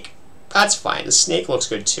snake. That's fine. The snake looks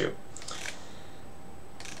good too.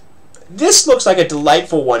 This looks like a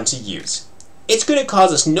delightful one to use. It's going to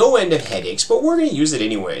cause us no end of headaches, but we're going to use it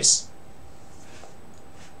anyways.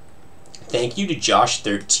 Thank you to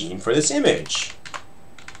Josh13 for this image.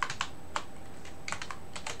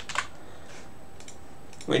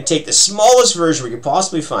 I'm going to take the smallest version we could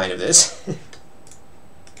possibly find of this.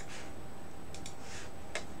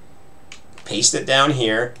 Paste it down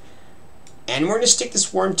here. And we're going to stick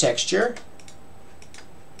this worm texture.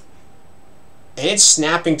 And it's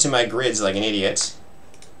snapping to my grids like an idiot.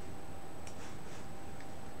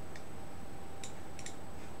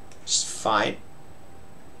 Just fine.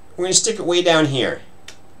 We're going to stick it way down here.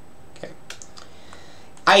 Okay.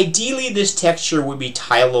 Ideally, this texture would be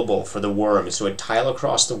tileable for the worm, so it would tile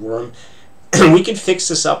across the worm. We can fix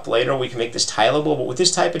this up later. We can make this tileable, but with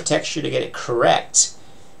this type of texture, to get it correct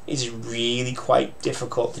is really quite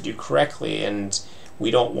difficult to do correctly, and we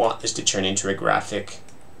don't want this to turn into a graphic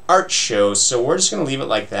art show, so we're just going to leave it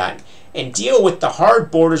like that and deal with the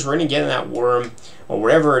hard borders we're going to get in that worm or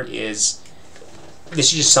wherever it is.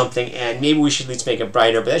 This is just something, and maybe we should at least make it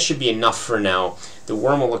brighter, but that should be enough for now. The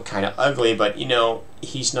worm will look kind of ugly, but you know,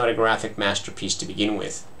 he's not a graphic masterpiece to begin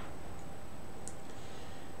with.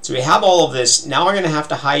 So we have all of this. Now I'm going to have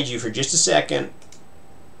to hide you for just a second,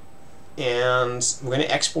 and we're going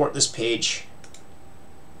to export this page.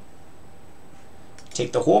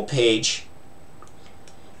 Take the whole page,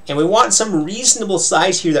 and we want some reasonable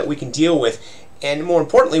size here that we can deal with, and more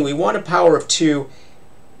importantly, we want a power of 2.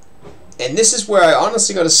 And this is where I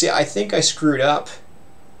honestly got to say I think I screwed up.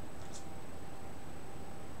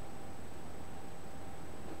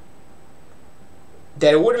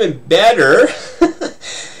 That it would have been better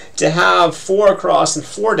to have 4 across and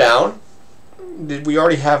 4 down. We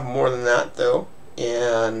already have more than that though,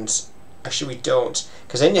 and actually we don't,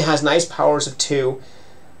 because then it has nice powers of 2.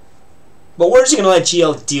 But we're just going to let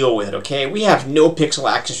GL deal with it, okay? We have no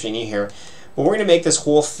pixel accuracy here, but we're going to make this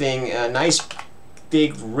whole thing a nice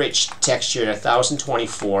big rich texture at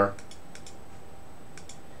 1024,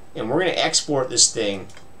 and we're going to export this thing,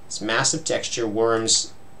 this massive texture,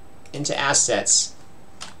 worms, into assets,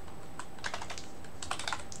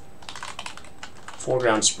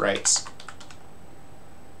 foreground sprites,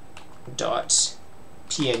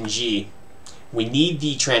 .png. We need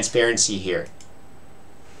the transparency here,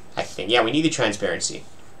 I think. Yeah, we need the transparency.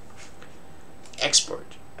 Export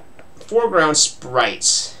foreground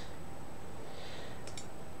sprites.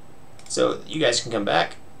 So you guys can come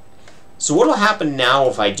back. So what will happen now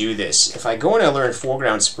if I do this? If I go and I learn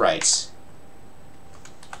foreground sprites,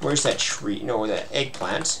 where's that tree? No, that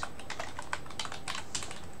eggplant.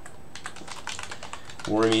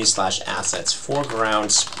 Wormies / assets,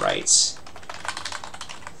 foreground sprites.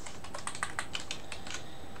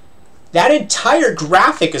 That entire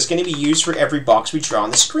graphic is going to be used for every box we draw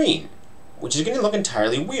on the screen, which is going to look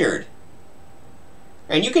entirely weird.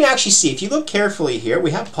 And you can actually see, if you look carefully here,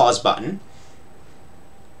 we have pause button.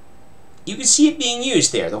 You can see it being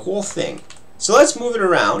used there, the whole thing. So let's move it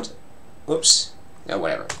around. Whoops. No,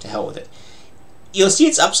 whatever. To hell with it. You'll see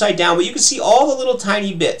it's upside down, but you can see all the little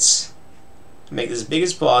tiny bits. To make this as big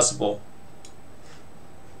as possible.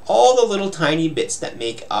 All the little tiny bits that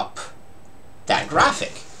make up that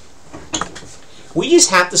graphic. We just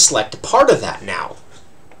have to select a part of that now.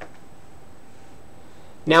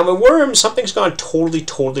 Now, my worm, something's gone totally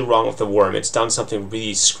wrong with the worm. It's done something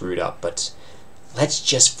really screwed up, but let's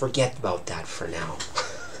just forget about that for now.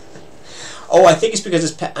 Oh, I think it's because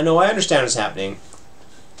it's... No, I understand what's happening.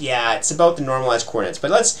 Yeah, it's about the normalized coordinates.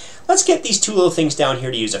 But let's get these two little things down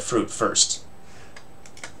here to use a fruit first.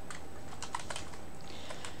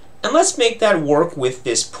 And let's make that work with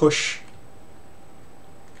this push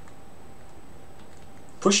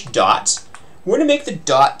dot. We're going to make the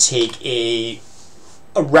dot take a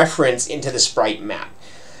reference into the sprite map.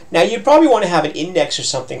 Now, you'd probably want to have an index or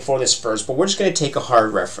something for this first, but we're just going to take a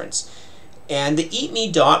hard reference. And the eat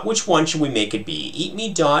me dot, which one should we make it be? Eat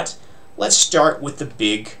me dot, let's start with the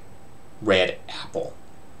big red apple.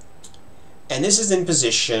 And this is in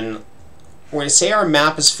position, we're going to say our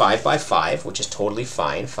map is 5 by 5, which is totally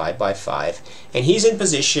fine, 5 by 5. And he's in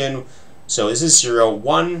position, so this is 0,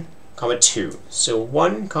 1, 2. So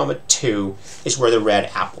 1, 2 is where the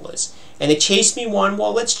red apple is. And they chase me 1,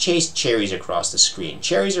 well, let's chase cherries across the screen.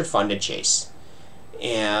 Cherries are fun to chase.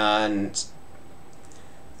 And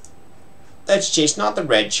let's chase not the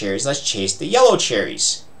red cherries, let's chase the yellow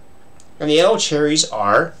cherries. And the yellow cherries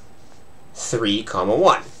are 3,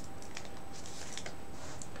 1.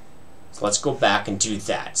 So let's go back and do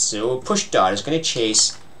that. So push dot is going to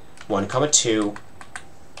chase 1, 2,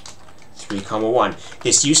 3, 1.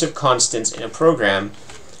 This use of constants in a program,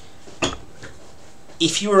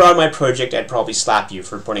 if you were on my project, I'd probably slap you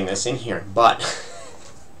for putting this in here, but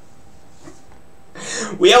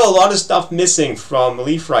we have a lot of stuff missing from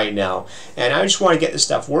Leaf right now, and I just want to get this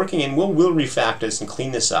stuff working, and we'll refactor this and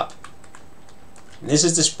clean this up. And this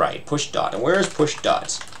is the sprite, push dot. And where is push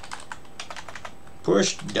dot?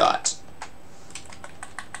 Push dot.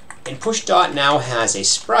 And push dot now has a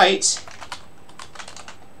sprite.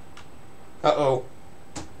 Uh-oh.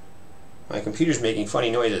 My computer's making funny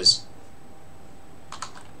noises.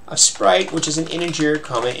 A sprite, which is an integer,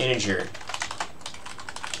 integer.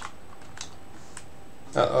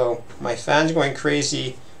 Uh-oh. My fan's going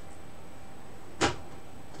crazy.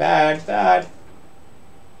 Bad, bad.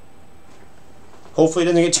 Hopefully it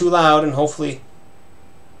doesn't get too loud, and hopefully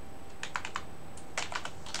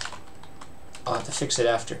I'll have to fix it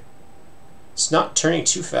after. It's not turning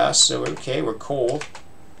too fast, so okay, we're cold.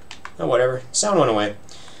 Oh, whatever. Sound went away.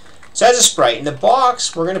 So that's a sprite. In the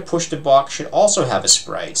box, we're going to push the box should also have a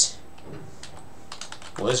sprite.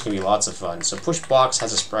 Well, this is going to be lots of fun. So push box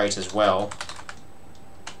has a sprite as well.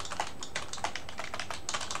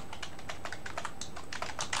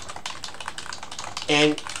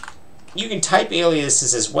 And you can type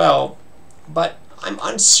aliases as well, but I'm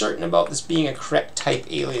uncertain about this being a correct type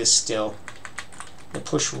alias still. The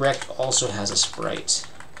push rect also has a sprite.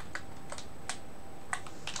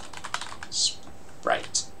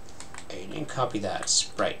 Sprite. You didn't copy that.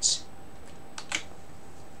 Sprite.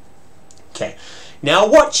 Okay. Now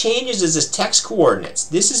what changes is this text coordinates.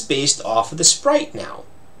 This is based off of the sprite now.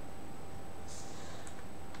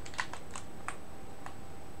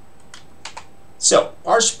 So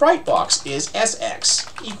our sprite box is sx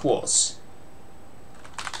equals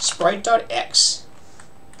sprite.x.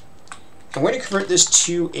 I'm going to convert this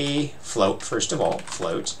to a float, first of all,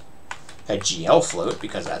 float. A GL float,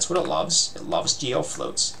 because that's what it loves. It loves GL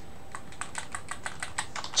floats.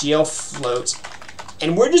 GL float.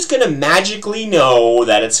 And we're just going to magically know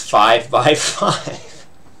that it's 5 by 5.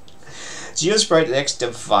 GL sprite.x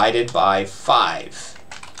divided by 5.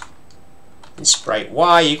 And sprite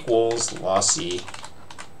y equals lossy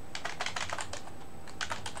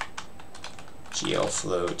GL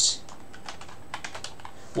float.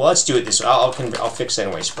 Well, let's do it this way. I'll fix it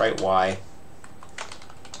anyway. Sprite y,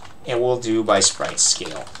 and we'll do by sprite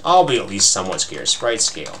scale. I'll be at least somewhat scared. Sprite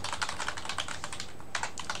scale.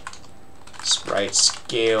 Sprite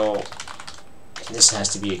scale, and this has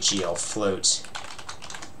to be a GL float.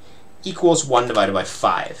 Equals 1 divided by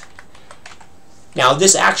 5. Now,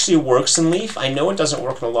 this actually works in Leaf. I know it doesn't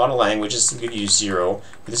work in a lot of languages to give you 0,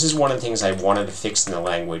 but this is one of the things I wanted to fix in the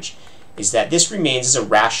language, is that this remains as a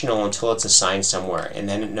rational until it's assigned somewhere, and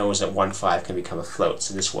then it knows that 1, 5 can become a float,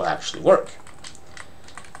 so this will actually work.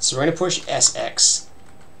 So we're going to push sx,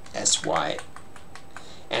 sy,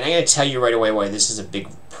 and I'm going to tell you right away why this is a big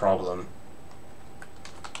problem.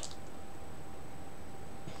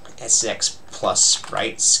 Sx plus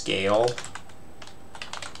sprite scale.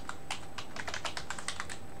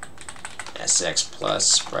 Sx plus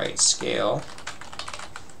sprite scale.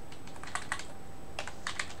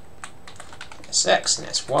 Sx and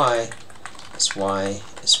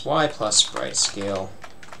sy plus sprite scale.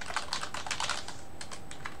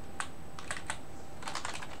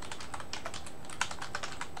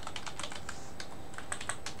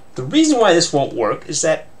 The reason why this won't work is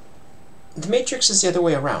that the matrix is the other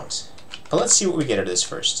way around. But let's see what we get out of this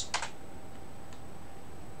first.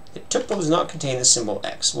 The tuple does not contain the symbol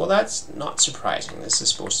x. Well, that's not surprising. This is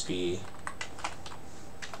supposed to be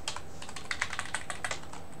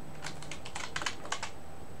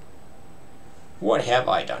What have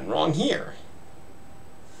I done wrong here?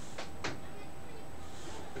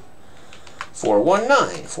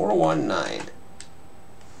 419, 419.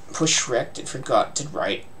 Push rect, it forgot to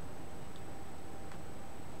write.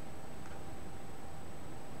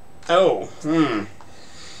 Oh,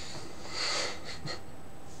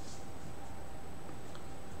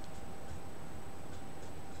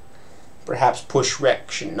 Perhaps push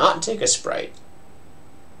rect should not take a sprite.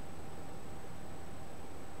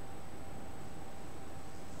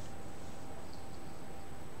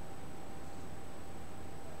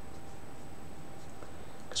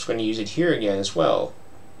 Because we're going to use it here again as well.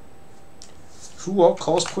 Who all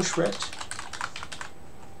calls push rect?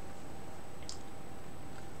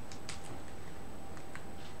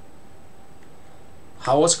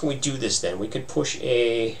 How else can we do this then? We could push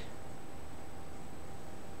a...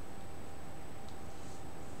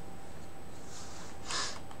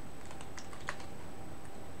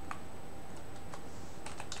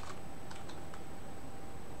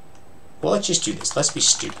 Well, let's just do this. Let's be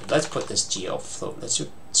stupid. Let's put this GL float. Let's do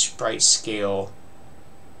sprite scale.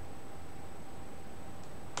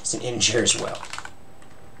 It's an integer as well.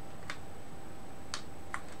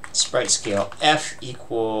 Sprite scale f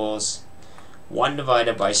equals 1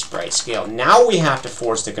 divided by sprite scale. Now we have to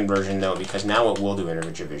force the conversion though, because now it will do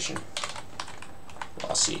integer division. Well,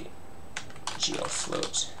 I'll see. GL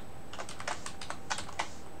float.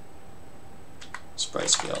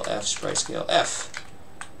 Sprite scale f, sprite scale f.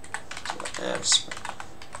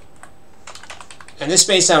 And this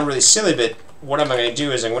may sound really silly, but what am I going to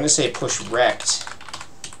do is I'm going to say push rect.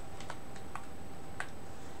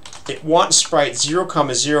 It wants sprite 0,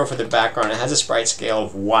 0 for the background. It has a sprite scale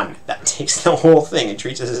of 1. That takes the whole thing and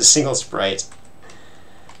treats it as a single sprite.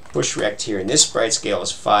 Push rect here, and this sprite scale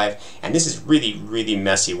is 5. And this is really, really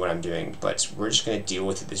messy what I'm doing, but we're just going to deal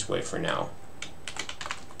with it this way for now.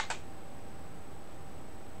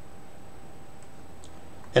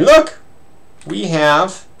 And look! We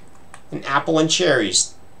have an apple and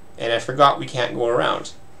cherries, and I forgot we can't go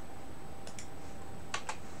around.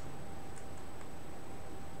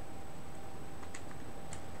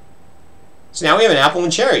 So now we have an apple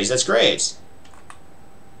and cherries. That's great.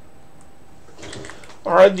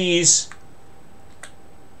 Are these...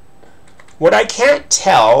 What I can't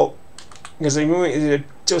tell, because they're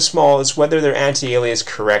so small, is whether they're anti-aliased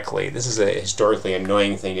correctly. This is a historically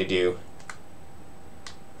annoying thing to do.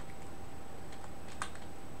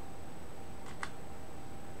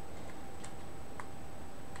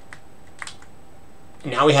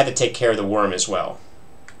 Now we had to take care of the worm as well.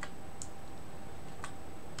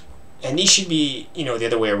 And these should be, you know, the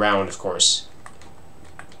other way around, of course.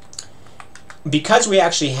 Because we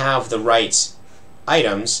actually have the right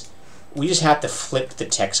items, we just have to flip the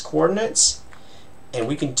text coordinates. And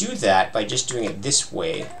we can do that by just doing it this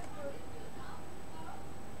way.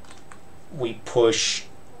 We push...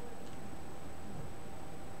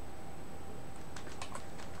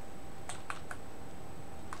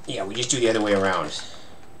 Yeah, we just do the other way around.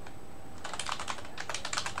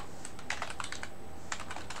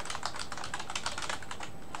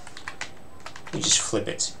 We just flip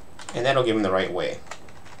it, and that'll give them the right way.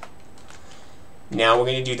 Now we're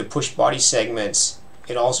going to do the push body segments.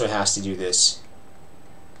 It also has to do this.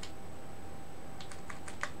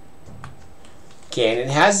 Okay, and it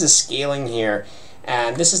has the scaling here,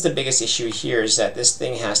 and this is the biggest issue here, is that this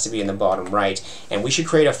thing has to be in the bottom right, and we should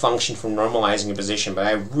create a function for normalizing a position, but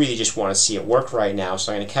I really just want to see it work right now,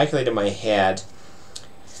 so I'm going to calculate in my head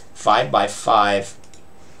 5 by 5.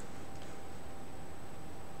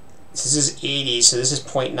 This is 80, so this is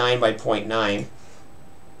 0.9 by 0.9,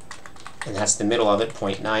 and that's the middle of it,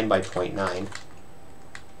 0.9 by 0.9.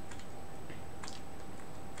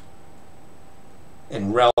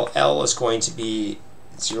 And rel L is going to be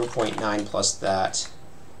 0.9 plus that,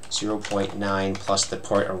 0.9 plus the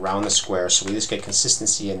part around the square, so we just get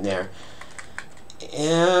consistency in there.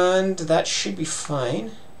 And that should be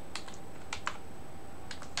fine.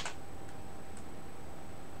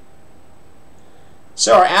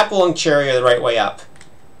 So our apple and cherry are the right way up.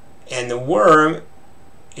 And the worm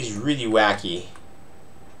is really wacky.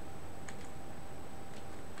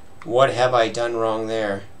 What have I done wrong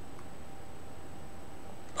there?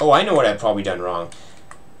 Oh, I know what I've probably done wrong.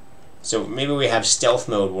 So maybe we have stealth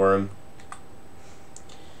mode worm.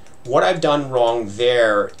 What I've done wrong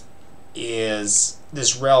there is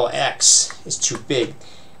this rel x is too big.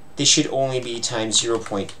 This should only be times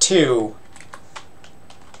 0.2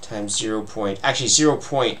 times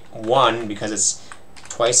 0.1 because it's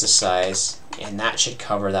twice the size, and that should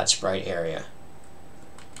cover that sprite area.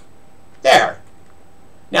 There.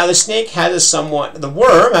 Now the snake has a somewhat, the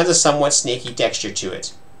worm has a somewhat snaky texture to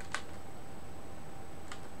it.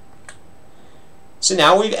 So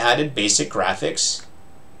now we've added basic graphics,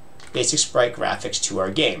 basic sprite graphics to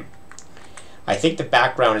our game. I think the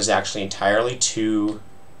background is actually entirely too...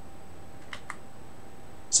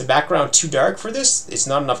 Is the background too dark for this? It's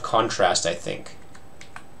not enough contrast, I think.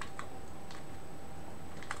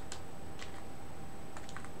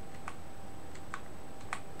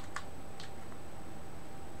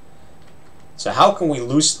 So how can we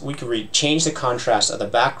can change the contrast of the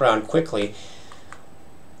background quickly?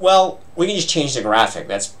 Well, we can just change the graphic.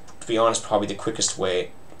 That's, to be honest, probably the quickest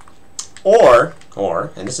way. Or,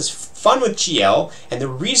 and this is fun with GL, and the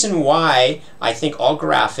reason why I think all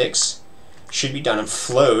graphics should be done in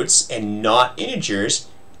floats and not integers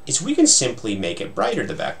is we can simply make it brighter,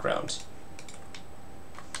 the background.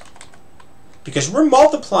 Because we're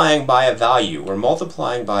multiplying by a value. We're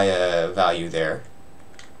multiplying by a value there.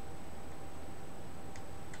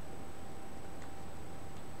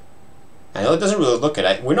 I know it doesn't really look at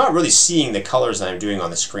it. We're not really seeing the colors that I'm doing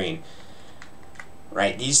on the screen.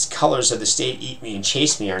 Right? These colors of the state, eat me, and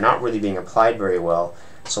chase me are not really being applied very well.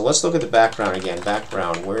 So let's look at the background again.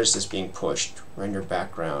 Background, where is this being pushed? Render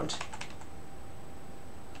background.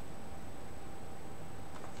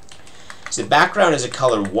 So the background is a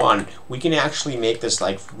color 1. We can actually make this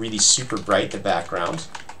like really super bright, the background.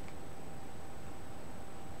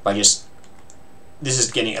 By just... This is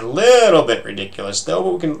getting a little bit ridiculous though,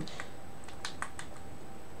 but we can...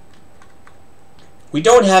 We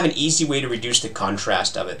don't have an easy way to reduce the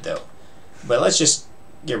contrast of it though. But let's just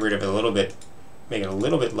get rid of it a little bit, make it a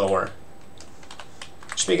little bit lower.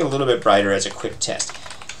 Just make it a little bit brighter as a quick test.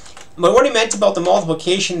 But what I meant about the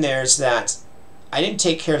multiplication there is that I didn't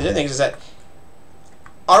take care of the other things, is that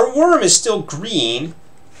our worm is still green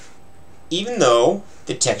even though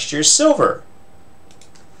the texture is silver.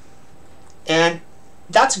 And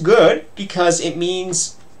that's good because it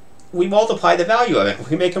means we multiply the value of it.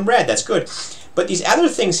 We make them red, that's good. But these other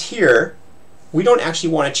things here, we don't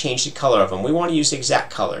actually want to change the color of them. We want to use the exact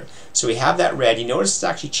color. So we have that red. You notice it's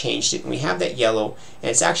actually changed it. And we have that yellow, and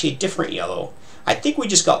it's actually a different yellow. I think we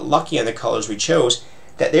just got lucky on the colors we chose,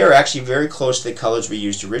 that they are actually very close to the colors we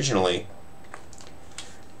used originally.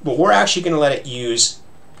 But we're actually going to let it use...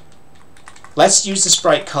 Let's use the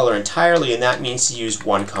sprite color entirely, and that means to use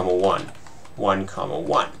 1, 1. 1,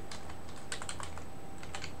 1.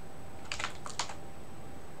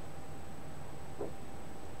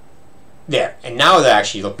 There, and now they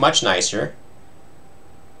actually look much nicer,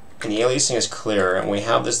 and the aliasing is clearer, and we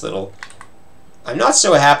have this little... I'm not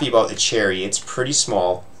so happy about the cherry, it's pretty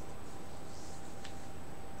small.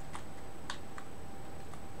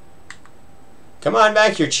 Come on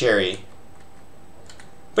back here, cherry.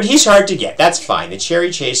 But he's hard to get, that's fine, the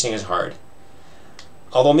cherry chasing is hard.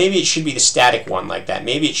 Although maybe it should be the static one like that,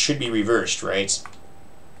 maybe it should be reversed, right?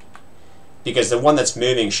 Because the one that's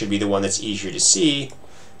moving should be the one that's easier to see.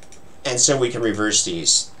 And so we can reverse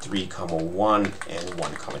these 3, 1 and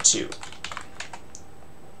 1, 2.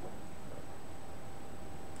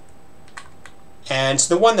 And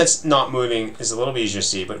so the one that's not moving is a little bit easier to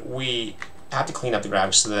see, but we have to clean up the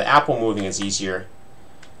graphics. So the apple moving is easier.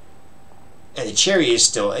 And the cherry is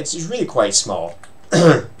still, it's really quite small.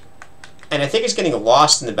 And I think it's getting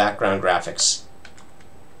lost in the background graphics.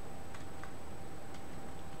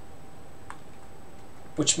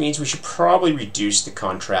 Which means we should probably reduce the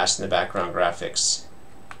contrast in the background graphics,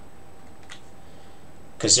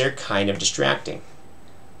 because they're kind of distracting.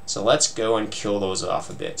 So let's go and kill those off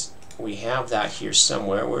a bit. We have that here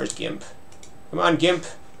somewhere. Where's GIMP? Come on, GIMP.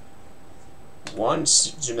 1,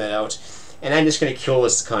 zoom that out. And I'm just going to kill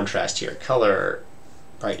this contrast here. Color,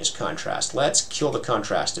 brightness, contrast. Let's kill the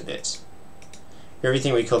contrast a bit.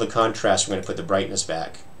 Everything we kill the contrast, we're going to put the brightness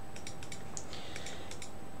back.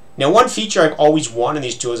 Now, one feature I've always wanted in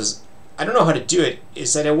these tools is, I don't know how to do it,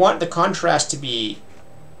 is that I want the contrast to be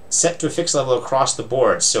set to a fixed level across the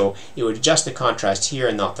board, so it would adjust the contrast here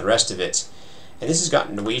and not the rest of it. And this has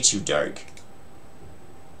gotten way too dark.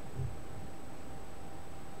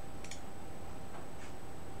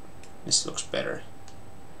 This looks better.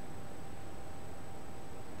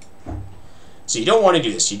 So you don't want to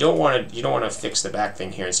do this. You don't want to fix the back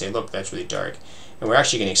thing here and say, look, that's really dark. And we're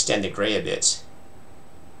actually going to extend the gray a bit.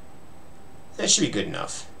 That should be good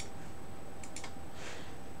enough.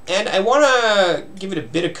 And I want to give it a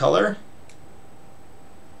bit of color.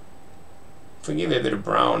 If we give it a bit of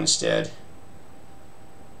brown instead.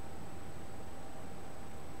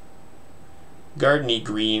 Gardeny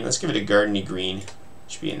green. Let's give it a gardeny green.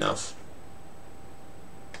 Should be enough.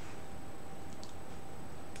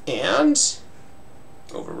 And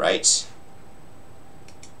overwrite.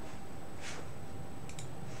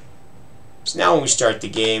 So now when we start the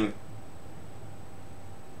game,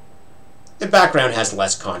 the background has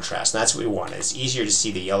less contrast, and that's what we want. It's easier to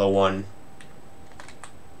see the yellow one.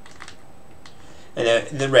 And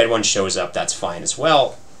the red one shows up, that's fine as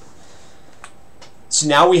well. So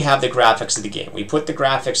now we have the graphics of the game. We put the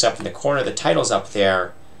graphics up in the corner, the title's up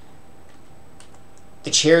there. The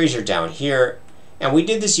cherries are down here. And we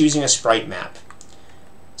did this using a sprite map.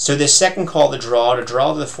 So this second call to draw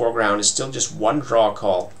to the foreground is still just one draw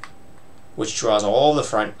call, which draws all the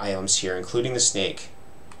front items here, including the snake.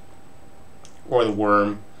 Or the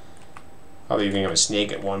worm. Probably going to have a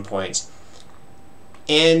snake at one point.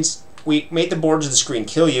 And we made the borders of the screen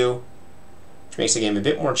kill you, which makes the game a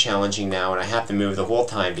bit more challenging now, and I have to move the whole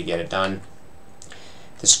time to get it done.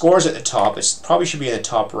 The scores at the top, it probably should be in the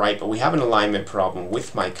top right, but we have an alignment problem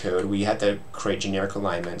with my code. We had to create generic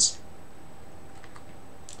alignments.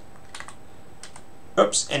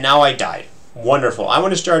 Oops, and now I died. Wonderful. I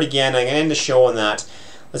want to start again. I'm going to end the show on that.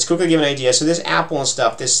 Let's quickly give an idea. So this apple and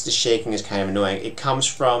stuff, the shaking is kind of annoying. It comes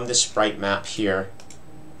from the sprite map here.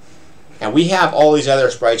 And we have all these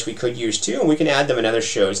other sprites we could use too, and we can add them in other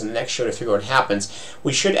shows. In the next show to figure out what happens,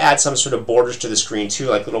 we should add some sort of borders to the screen too,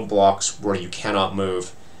 like little blocks where you cannot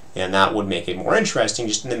move. And that would make it more interesting,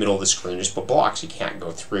 just in the middle of the screen, just put blocks you can't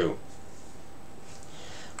go through.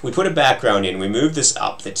 We put a background in, we moved this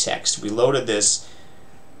up, the text, we loaded this,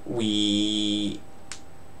 we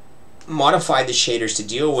modified the shaders to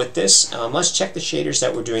deal with this. Let's check the shaders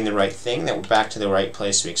that we're doing the right thing, that we're back to the right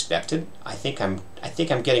place we expected. I think I'm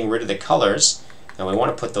getting rid of the colors, and we want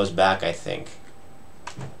to put those back, I think.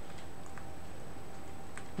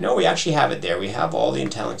 No, we actually have it there. We have all the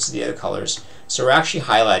intensity of the other colors. So we're actually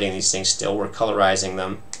highlighting these things still. We're colorizing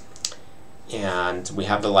them. And we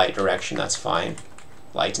have the light direction, that's fine.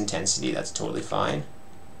 Light intensity, that's totally fine.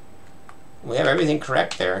 We have everything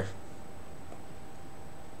correct there.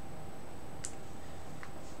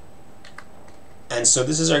 And so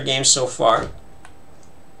this is our game so far.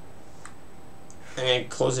 I'm going to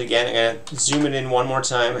close it again. I'm going to zoom it in one more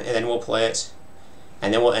time, and then we'll play it.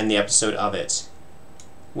 And then we'll end the episode of it.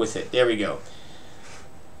 With it. There we go.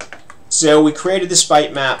 So we created the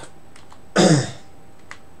sprite map.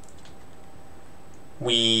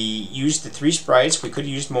 We used the 3 sprites. We could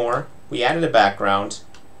use more. We added a background.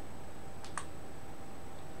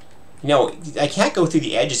 You know, I can't go through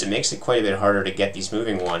the edges. It makes it quite a bit harder to get these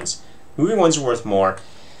moving ones. Moving ones are worth more.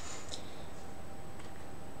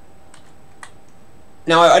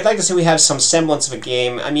 Now, I'd like to say we have some semblance of a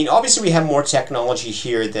game. I mean, obviously we have more technology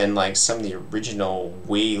here than like some of the original,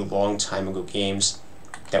 way long time ago games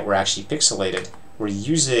that were actually pixelated.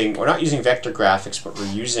 We're not using vector graphics, but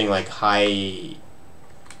we're using like high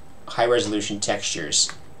resolution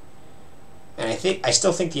textures. And I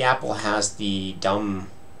still think the Apple has the dumb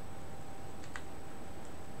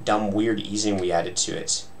weird easing we added to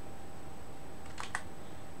it.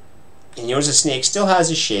 And you notice the snake still has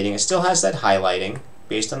the shading, it still has that highlighting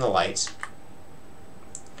based on the lights.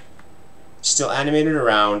 Still animated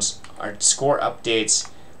around, our score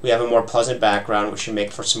updates, we have a more pleasant background which should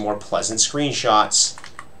make for some more pleasant screenshots.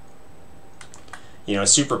 You know,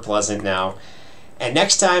 super pleasant now. And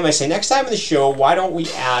next time, I say next time in the show, why don't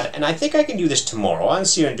we add, and I think I can do this tomorrow, I'll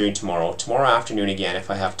see what I'm doing tomorrow afternoon again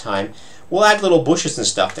if I have time, we'll add little bushes and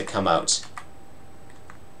stuff that come out.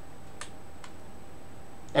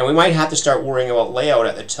 And we might have to start worrying about layout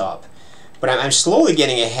at the top. But I'm slowly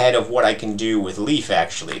getting ahead of what I can do with Leaf,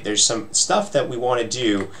 actually. There's some stuff that we want to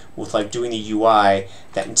do with like doing the UI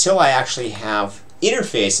that until I actually have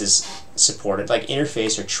interfaces supported, like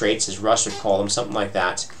interface or traits as Russ would call them, something like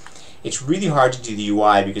that, it's really hard to do the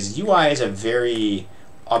UI because the UI is a very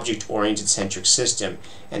object-oriented centric system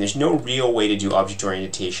and there's no real way to do object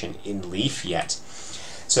orientation in Leaf yet.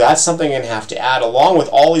 So that's something I'm going to have to add, along with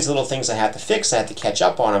all these little things I have to fix, I have to catch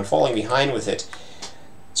up on. I'm falling behind with it.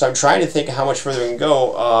 So I'm trying to think of how much further we can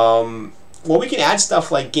go. Well, we can add stuff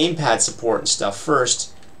like gamepad support and stuff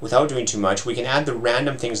first, without doing too much. We can add the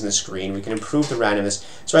random things on the screen. We can improve the randomness.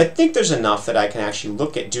 So I think there's enough that I can actually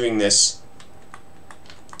look at doing this.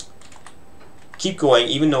 Keep going,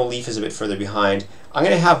 even though Leaf is a bit further behind. I'm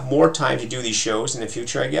going to have more time to do these shows in the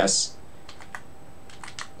future, I guess.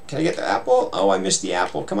 Can I get the apple? Oh, I missed the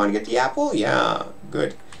apple. Come on, get the apple? Yeah,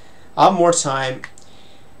 good. I'll have more time.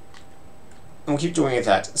 And we'll keep doing it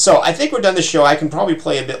that. So, I think we're done the show. I can probably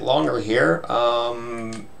play a bit longer here.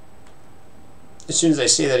 As soon as I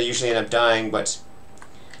say that, I usually end up dying, but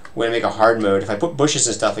when I make a hard mode, if I put bushes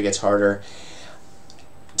and stuff, it gets harder.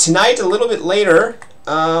 Tonight, a little bit later,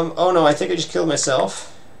 oh no, I think I just killed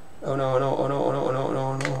myself. Oh no, no, oh no, oh no, oh no, oh no,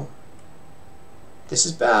 oh no. This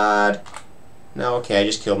is bad. No, okay, I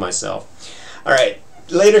just killed myself. Alright,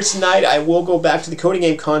 later tonight I will go back to the Coding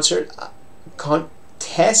Game concert.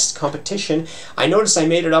 test competition. I noticed I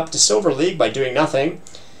made it up to Silver League by doing nothing.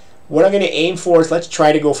 What I'm going to aim for is let's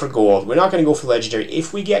try to go for gold. We're not going to go for legendary.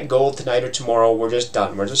 If we get gold tonight or tomorrow, we're just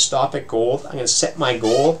done. We're just stop at gold. I'm going to set my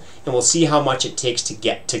goal, and we'll see how much it takes to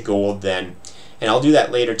get to gold then. And I'll do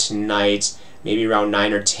that later tonight, maybe around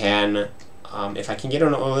 9 or 10. If I can get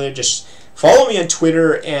on earlier, just follow me on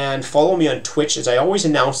Twitter and follow me on Twitch, as I always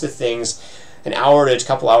announce the things an hour to a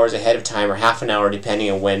couple hours ahead of time, or half an hour depending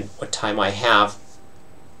on what time I have.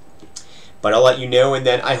 But I'll let you know, and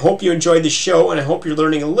then I hope you enjoyed the show, and I hope you're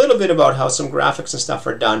learning a little bit about how some graphics and stuff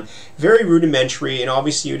are done. Very rudimentary, and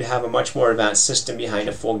obviously you'd have a much more advanced system behind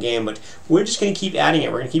a full game, but we're just going to keep adding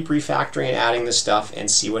it. We're going to keep refactoring and adding this stuff and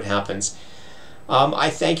see what happens. I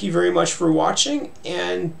thank you very much for watching,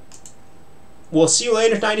 and we'll see you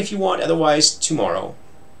later tonight if you want, otherwise tomorrow.